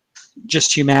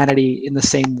 just humanity in the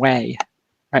same way.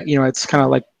 It's kind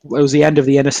of like, it was the end of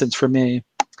the innocence for me.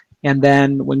 And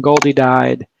then when Goldie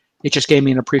died, it just gave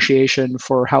me an appreciation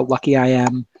for how lucky I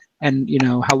am and,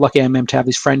 how lucky I am to have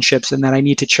these friendships, and that I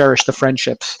need to cherish the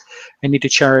friendships. I need to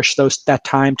cherish that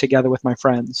time together with my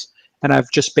friends. And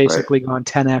I've just basically gone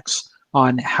 10x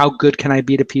on how good can I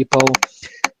be to people,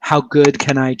 how good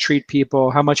can I treat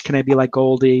people, how much can I be like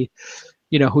Goldie,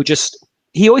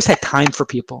 he always had time for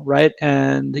people, right?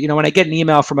 And, when I get an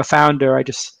email from a founder,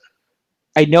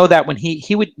 I know that when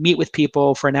he would meet with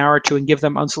people for an hour or two and give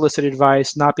them unsolicited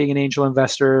advice, not being an angel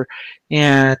investor.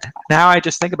 And now I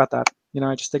just think about that.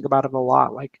 I just think about it a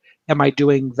lot. Like, am I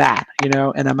doing that? And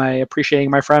am I appreciating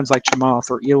my friends like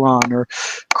Chamath or Elon or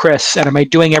Chris? And am I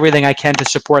doing everything I can to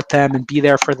support them and be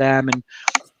there for them? And,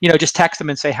 just text them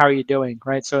and say, how are you doing?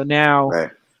 Right. So now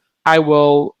I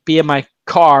will be in my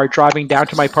car driving down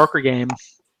to my poker game.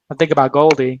 I'll think about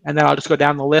Goldie, and then I'll just go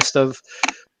down the list of,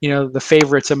 the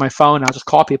favorites in my phone. I'll just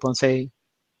call people and say,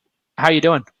 how you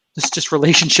doing? This is just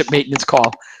relationship maintenance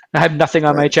call. I have nothing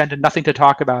on my agenda, nothing to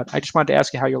talk about. I just wanted to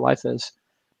ask you how your life is,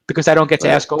 because I don't get to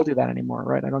ask Goldie that anymore,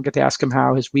 right? I don't get to ask him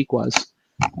how his week was.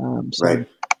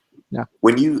 Yeah.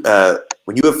 When you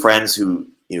have friends who,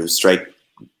 strike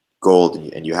gold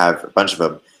and you have a bunch of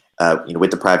them, with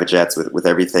the private jets, with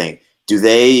everything, do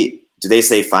they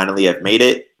say, finally I've made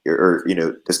it? Or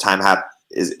does time happen?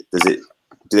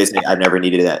 Do they say, I've never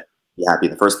needed that, be happy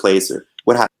in the first place, or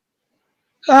what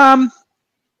happens?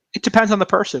 It depends on the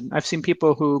person. I've seen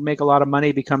people who make a lot of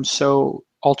money become so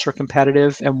ultra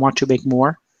competitive and want to make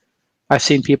more. I've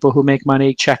seen people who make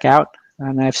money check out,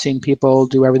 and I've seen people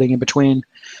do everything in between.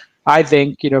 I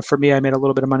think, for me, I made a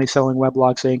little bit of money selling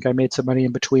Weblogs Inc. I made some money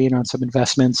in between on some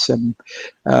investments, and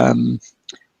I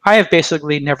have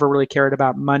basically never really cared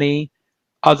about money,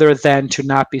 other than to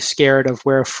not be scared of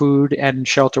where food and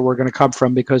shelter were going to come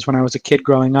from. Because when I was a kid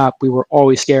growing up, we were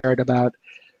always scared about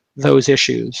those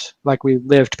issues. Like, we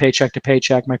lived paycheck to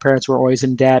paycheck. My parents were always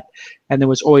in debt, and there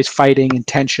was always fighting and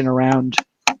tension around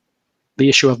the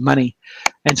issue of money.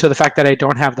 And so the fact that I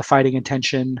don't have the fighting and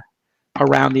tension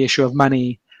around the issue of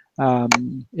money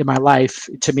in my life,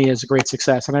 to me, is a great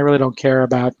success. And I really don't care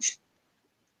about,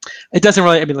 it doesn't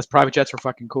really, those private jets are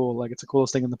fucking cool. Like, it's the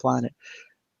coolest thing on the planet.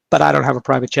 But I don't have a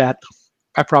private jet.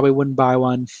 I probably wouldn't buy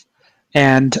one.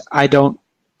 And the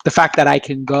fact that I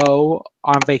can go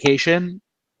on vacation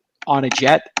on a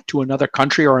jet to another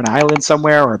country or an island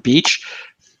somewhere or a beach,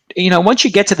 once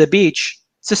you get to the beach,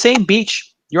 it's the same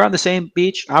beach. You're on the same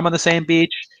beach. I'm on the same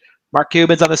beach. Mark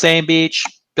Cuban's on the same beach.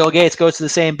 Bill Gates goes to the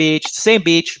same beach. It's the same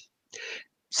beach,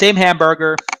 same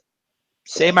hamburger,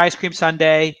 same ice cream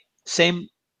sundae, same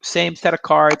set of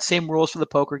cards, same rules for the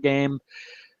poker game.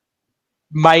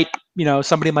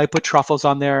 Somebody might put truffles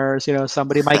on theirs.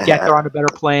 Somebody might get there on a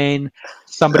better plane.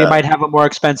 Somebody might have a more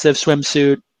expensive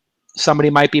swimsuit. Somebody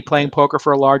might be playing poker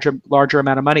for a larger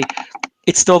amount of money.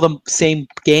 It's still the same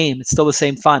game. It's still the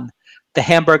same fun. The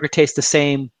hamburger tastes the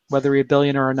same, whether you're a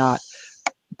billionaire or not.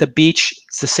 The beach,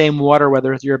 it's the same water,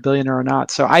 whether you're a billionaire or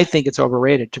not. So I think it's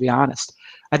overrated, to be honest.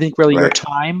 I think really your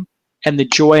time and the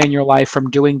joy in your life from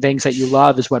doing things that you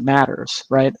love is what matters,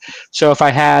 right? So if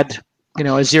I had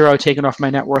a zero taken off my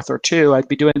net worth or two, I'd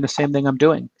be doing the same thing I'm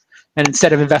doing. And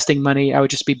instead of investing money, I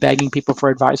would just be begging people for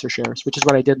advisor shares, which is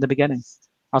what I did in the beginning.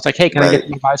 I was like, hey, can I get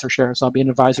the advisor shares? I'll be an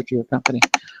advisor to your company.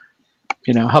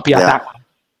 Help you out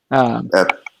that way.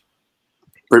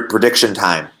 Prediction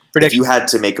time. If you had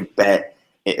to make a bet,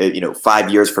 5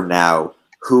 years from now,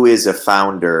 who is a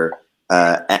founder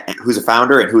who's a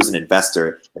founder and who's an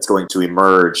investor that's going to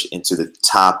emerge into the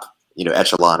top,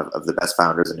 echelon of the best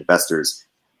founders and investors?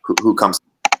 Who comes?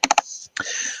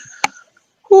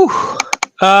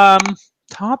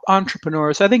 Top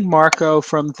entrepreneurs. I think Marco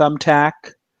from Thumbtack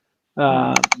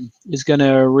is going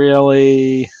to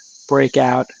really break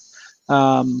out.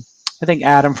 I think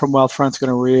Adam from Wealthfront's going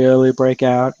to really break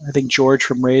out. I think George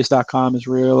from Raise.com is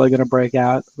really going to break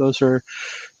out. Those are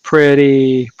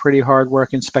pretty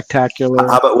hardworking, spectacular.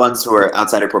 How about ones who are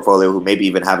outside your portfolio who maybe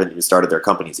even haven't even started their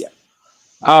companies yet?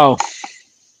 Oh,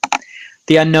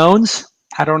 the unknowns.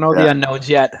 I don't know the unknowns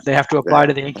yet. They have to apply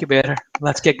to the incubator.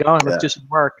 Let's get going. Let's do some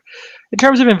work. In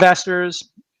terms of investors,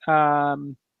 I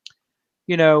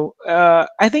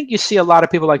think you see a lot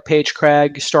of people like Paige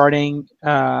Craig starting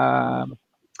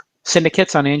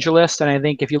syndicates on AngelList. And I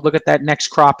think if you look at that next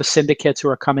crop of syndicates who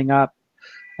are coming up,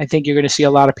 I think you're going to see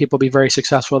a lot of people be very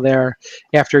successful there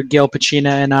after Gil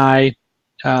Pacina and I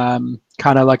kind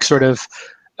of like sort of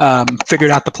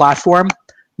figured out the platform.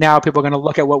 Now people are going to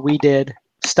look at what we did,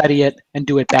 study it, and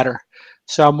do it better.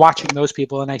 So I'm watching those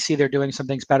people, and I see they're doing some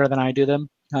things better than I do them.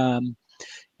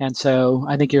 And so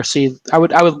I think you'll see. I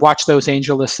would watch those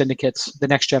AngelList syndicates, the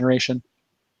next generation.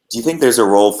 Do you think there's a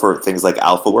role for things like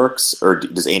AlphaWorks, or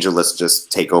does AngelList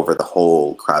just take over the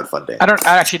whole crowdfunding?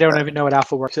 I actually don't even know what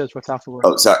AlphaWorks is. What's AlphaWorks?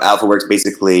 Oh, so AlphaWorks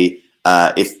basically,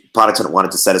 if Product Hunt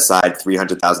wanted to set aside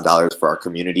 $300,000 for our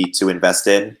community to invest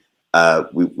in,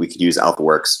 we could use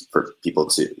AlphaWorks for people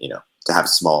to have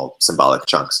small symbolic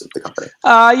chunks of the company.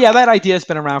 That idea has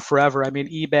been around forever. I mean,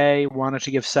 eBay wanted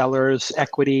to give sellers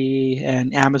equity,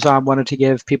 and Amazon wanted to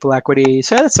give people equity.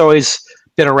 So that's always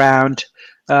been around.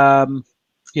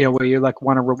 Where you like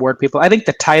want to reward people. I think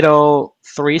the Title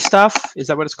III stuff, is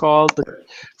that what it's called?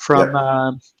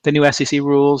 From the new SEC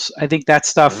rules. I think that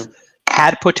stuff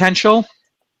had potential,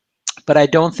 but I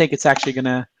don't think it's actually going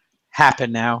to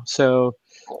happen now. So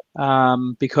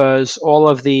because all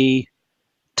of the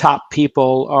top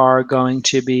people are going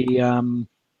to be, I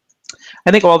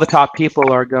think all the top people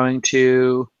are going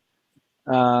to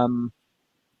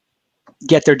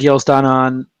get their deals done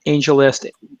on AngelList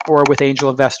or with angel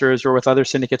investors or with other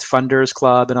syndicates, Funders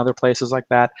Club and other places like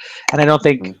that. And I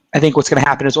think what's going to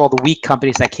happen is all the weak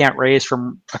companies that can't raise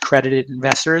from accredited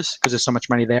investors because there's so much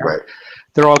money there,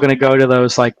 they're all going to go to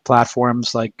those like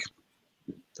platforms like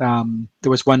there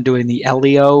was one doing the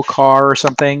Elio car or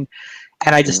something.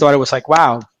 And I just thought it was like,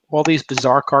 wow, all these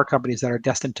bizarre car companies that are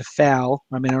destined to fail.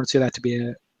 I mean, I don't see that to be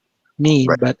a need,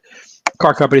 but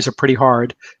car companies are pretty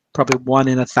hard. Probably 1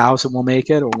 in 1,000 will make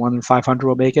it, or 1 in 500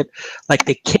 will make it. Like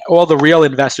all the real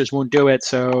investors won't do it,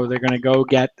 so they're going to go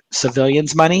get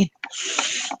civilians' money.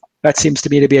 That seems to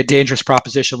me to be a dangerous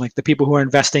proposition. Like the people who are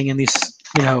investing in these,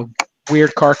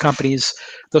 weird car companies,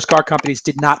 those car companies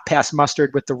did not pass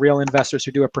mustard with the real investors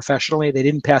who do it professionally. They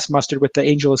didn't pass mustard with the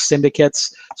AngelList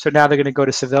syndicates, so now they're going to go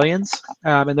to civilians,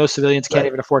 and those civilians can't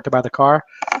even afford to buy the car.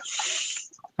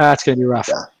 That's going to be rough.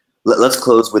 Yeah. Let's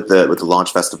close with the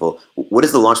launch festival. What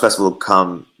does the launch festival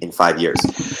come in 5 years?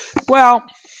 Well,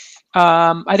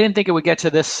 I didn't think it would get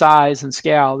to this size and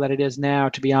scale that it is now,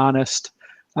 to be honest.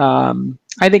 I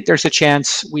think there's a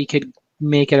chance we could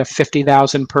make it a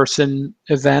 50,000 person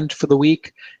event for the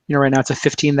week. Right now it's a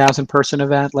 15,000 person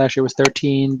event. Last year was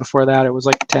 13. Before that it was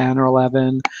like 10 or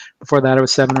 11. Before that it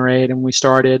was 7 or 8. And we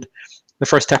started the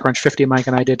first TechCrunch 50 Mike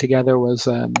and I did together was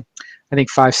I think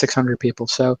 500-600 people.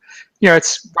 So,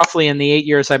 it's roughly in the 8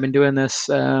 years I've been doing this,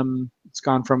 it's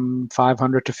gone from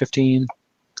 500 to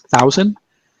 15,000.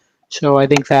 So I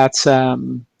think that's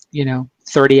 30x.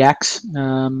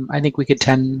 I think we could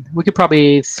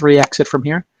probably 3x it from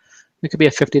here. It could be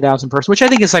a 50,000 person, which I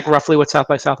think is like roughly what South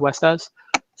by Southwest does.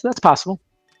 So that's possible.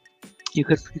 You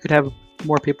could have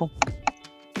more people.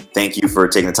 Thank you for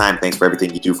taking the time. Thanks for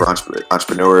everything you do for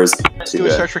entrepreneurs. Do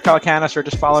a search for Calacanis or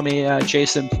just follow me,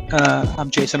 Jason.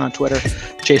 I'm Jason on Twitter,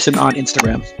 Jason on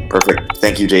Instagram. Perfect.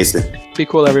 Thank you, Jason. Be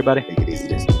cool, everybody. Take it easy,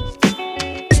 Jason.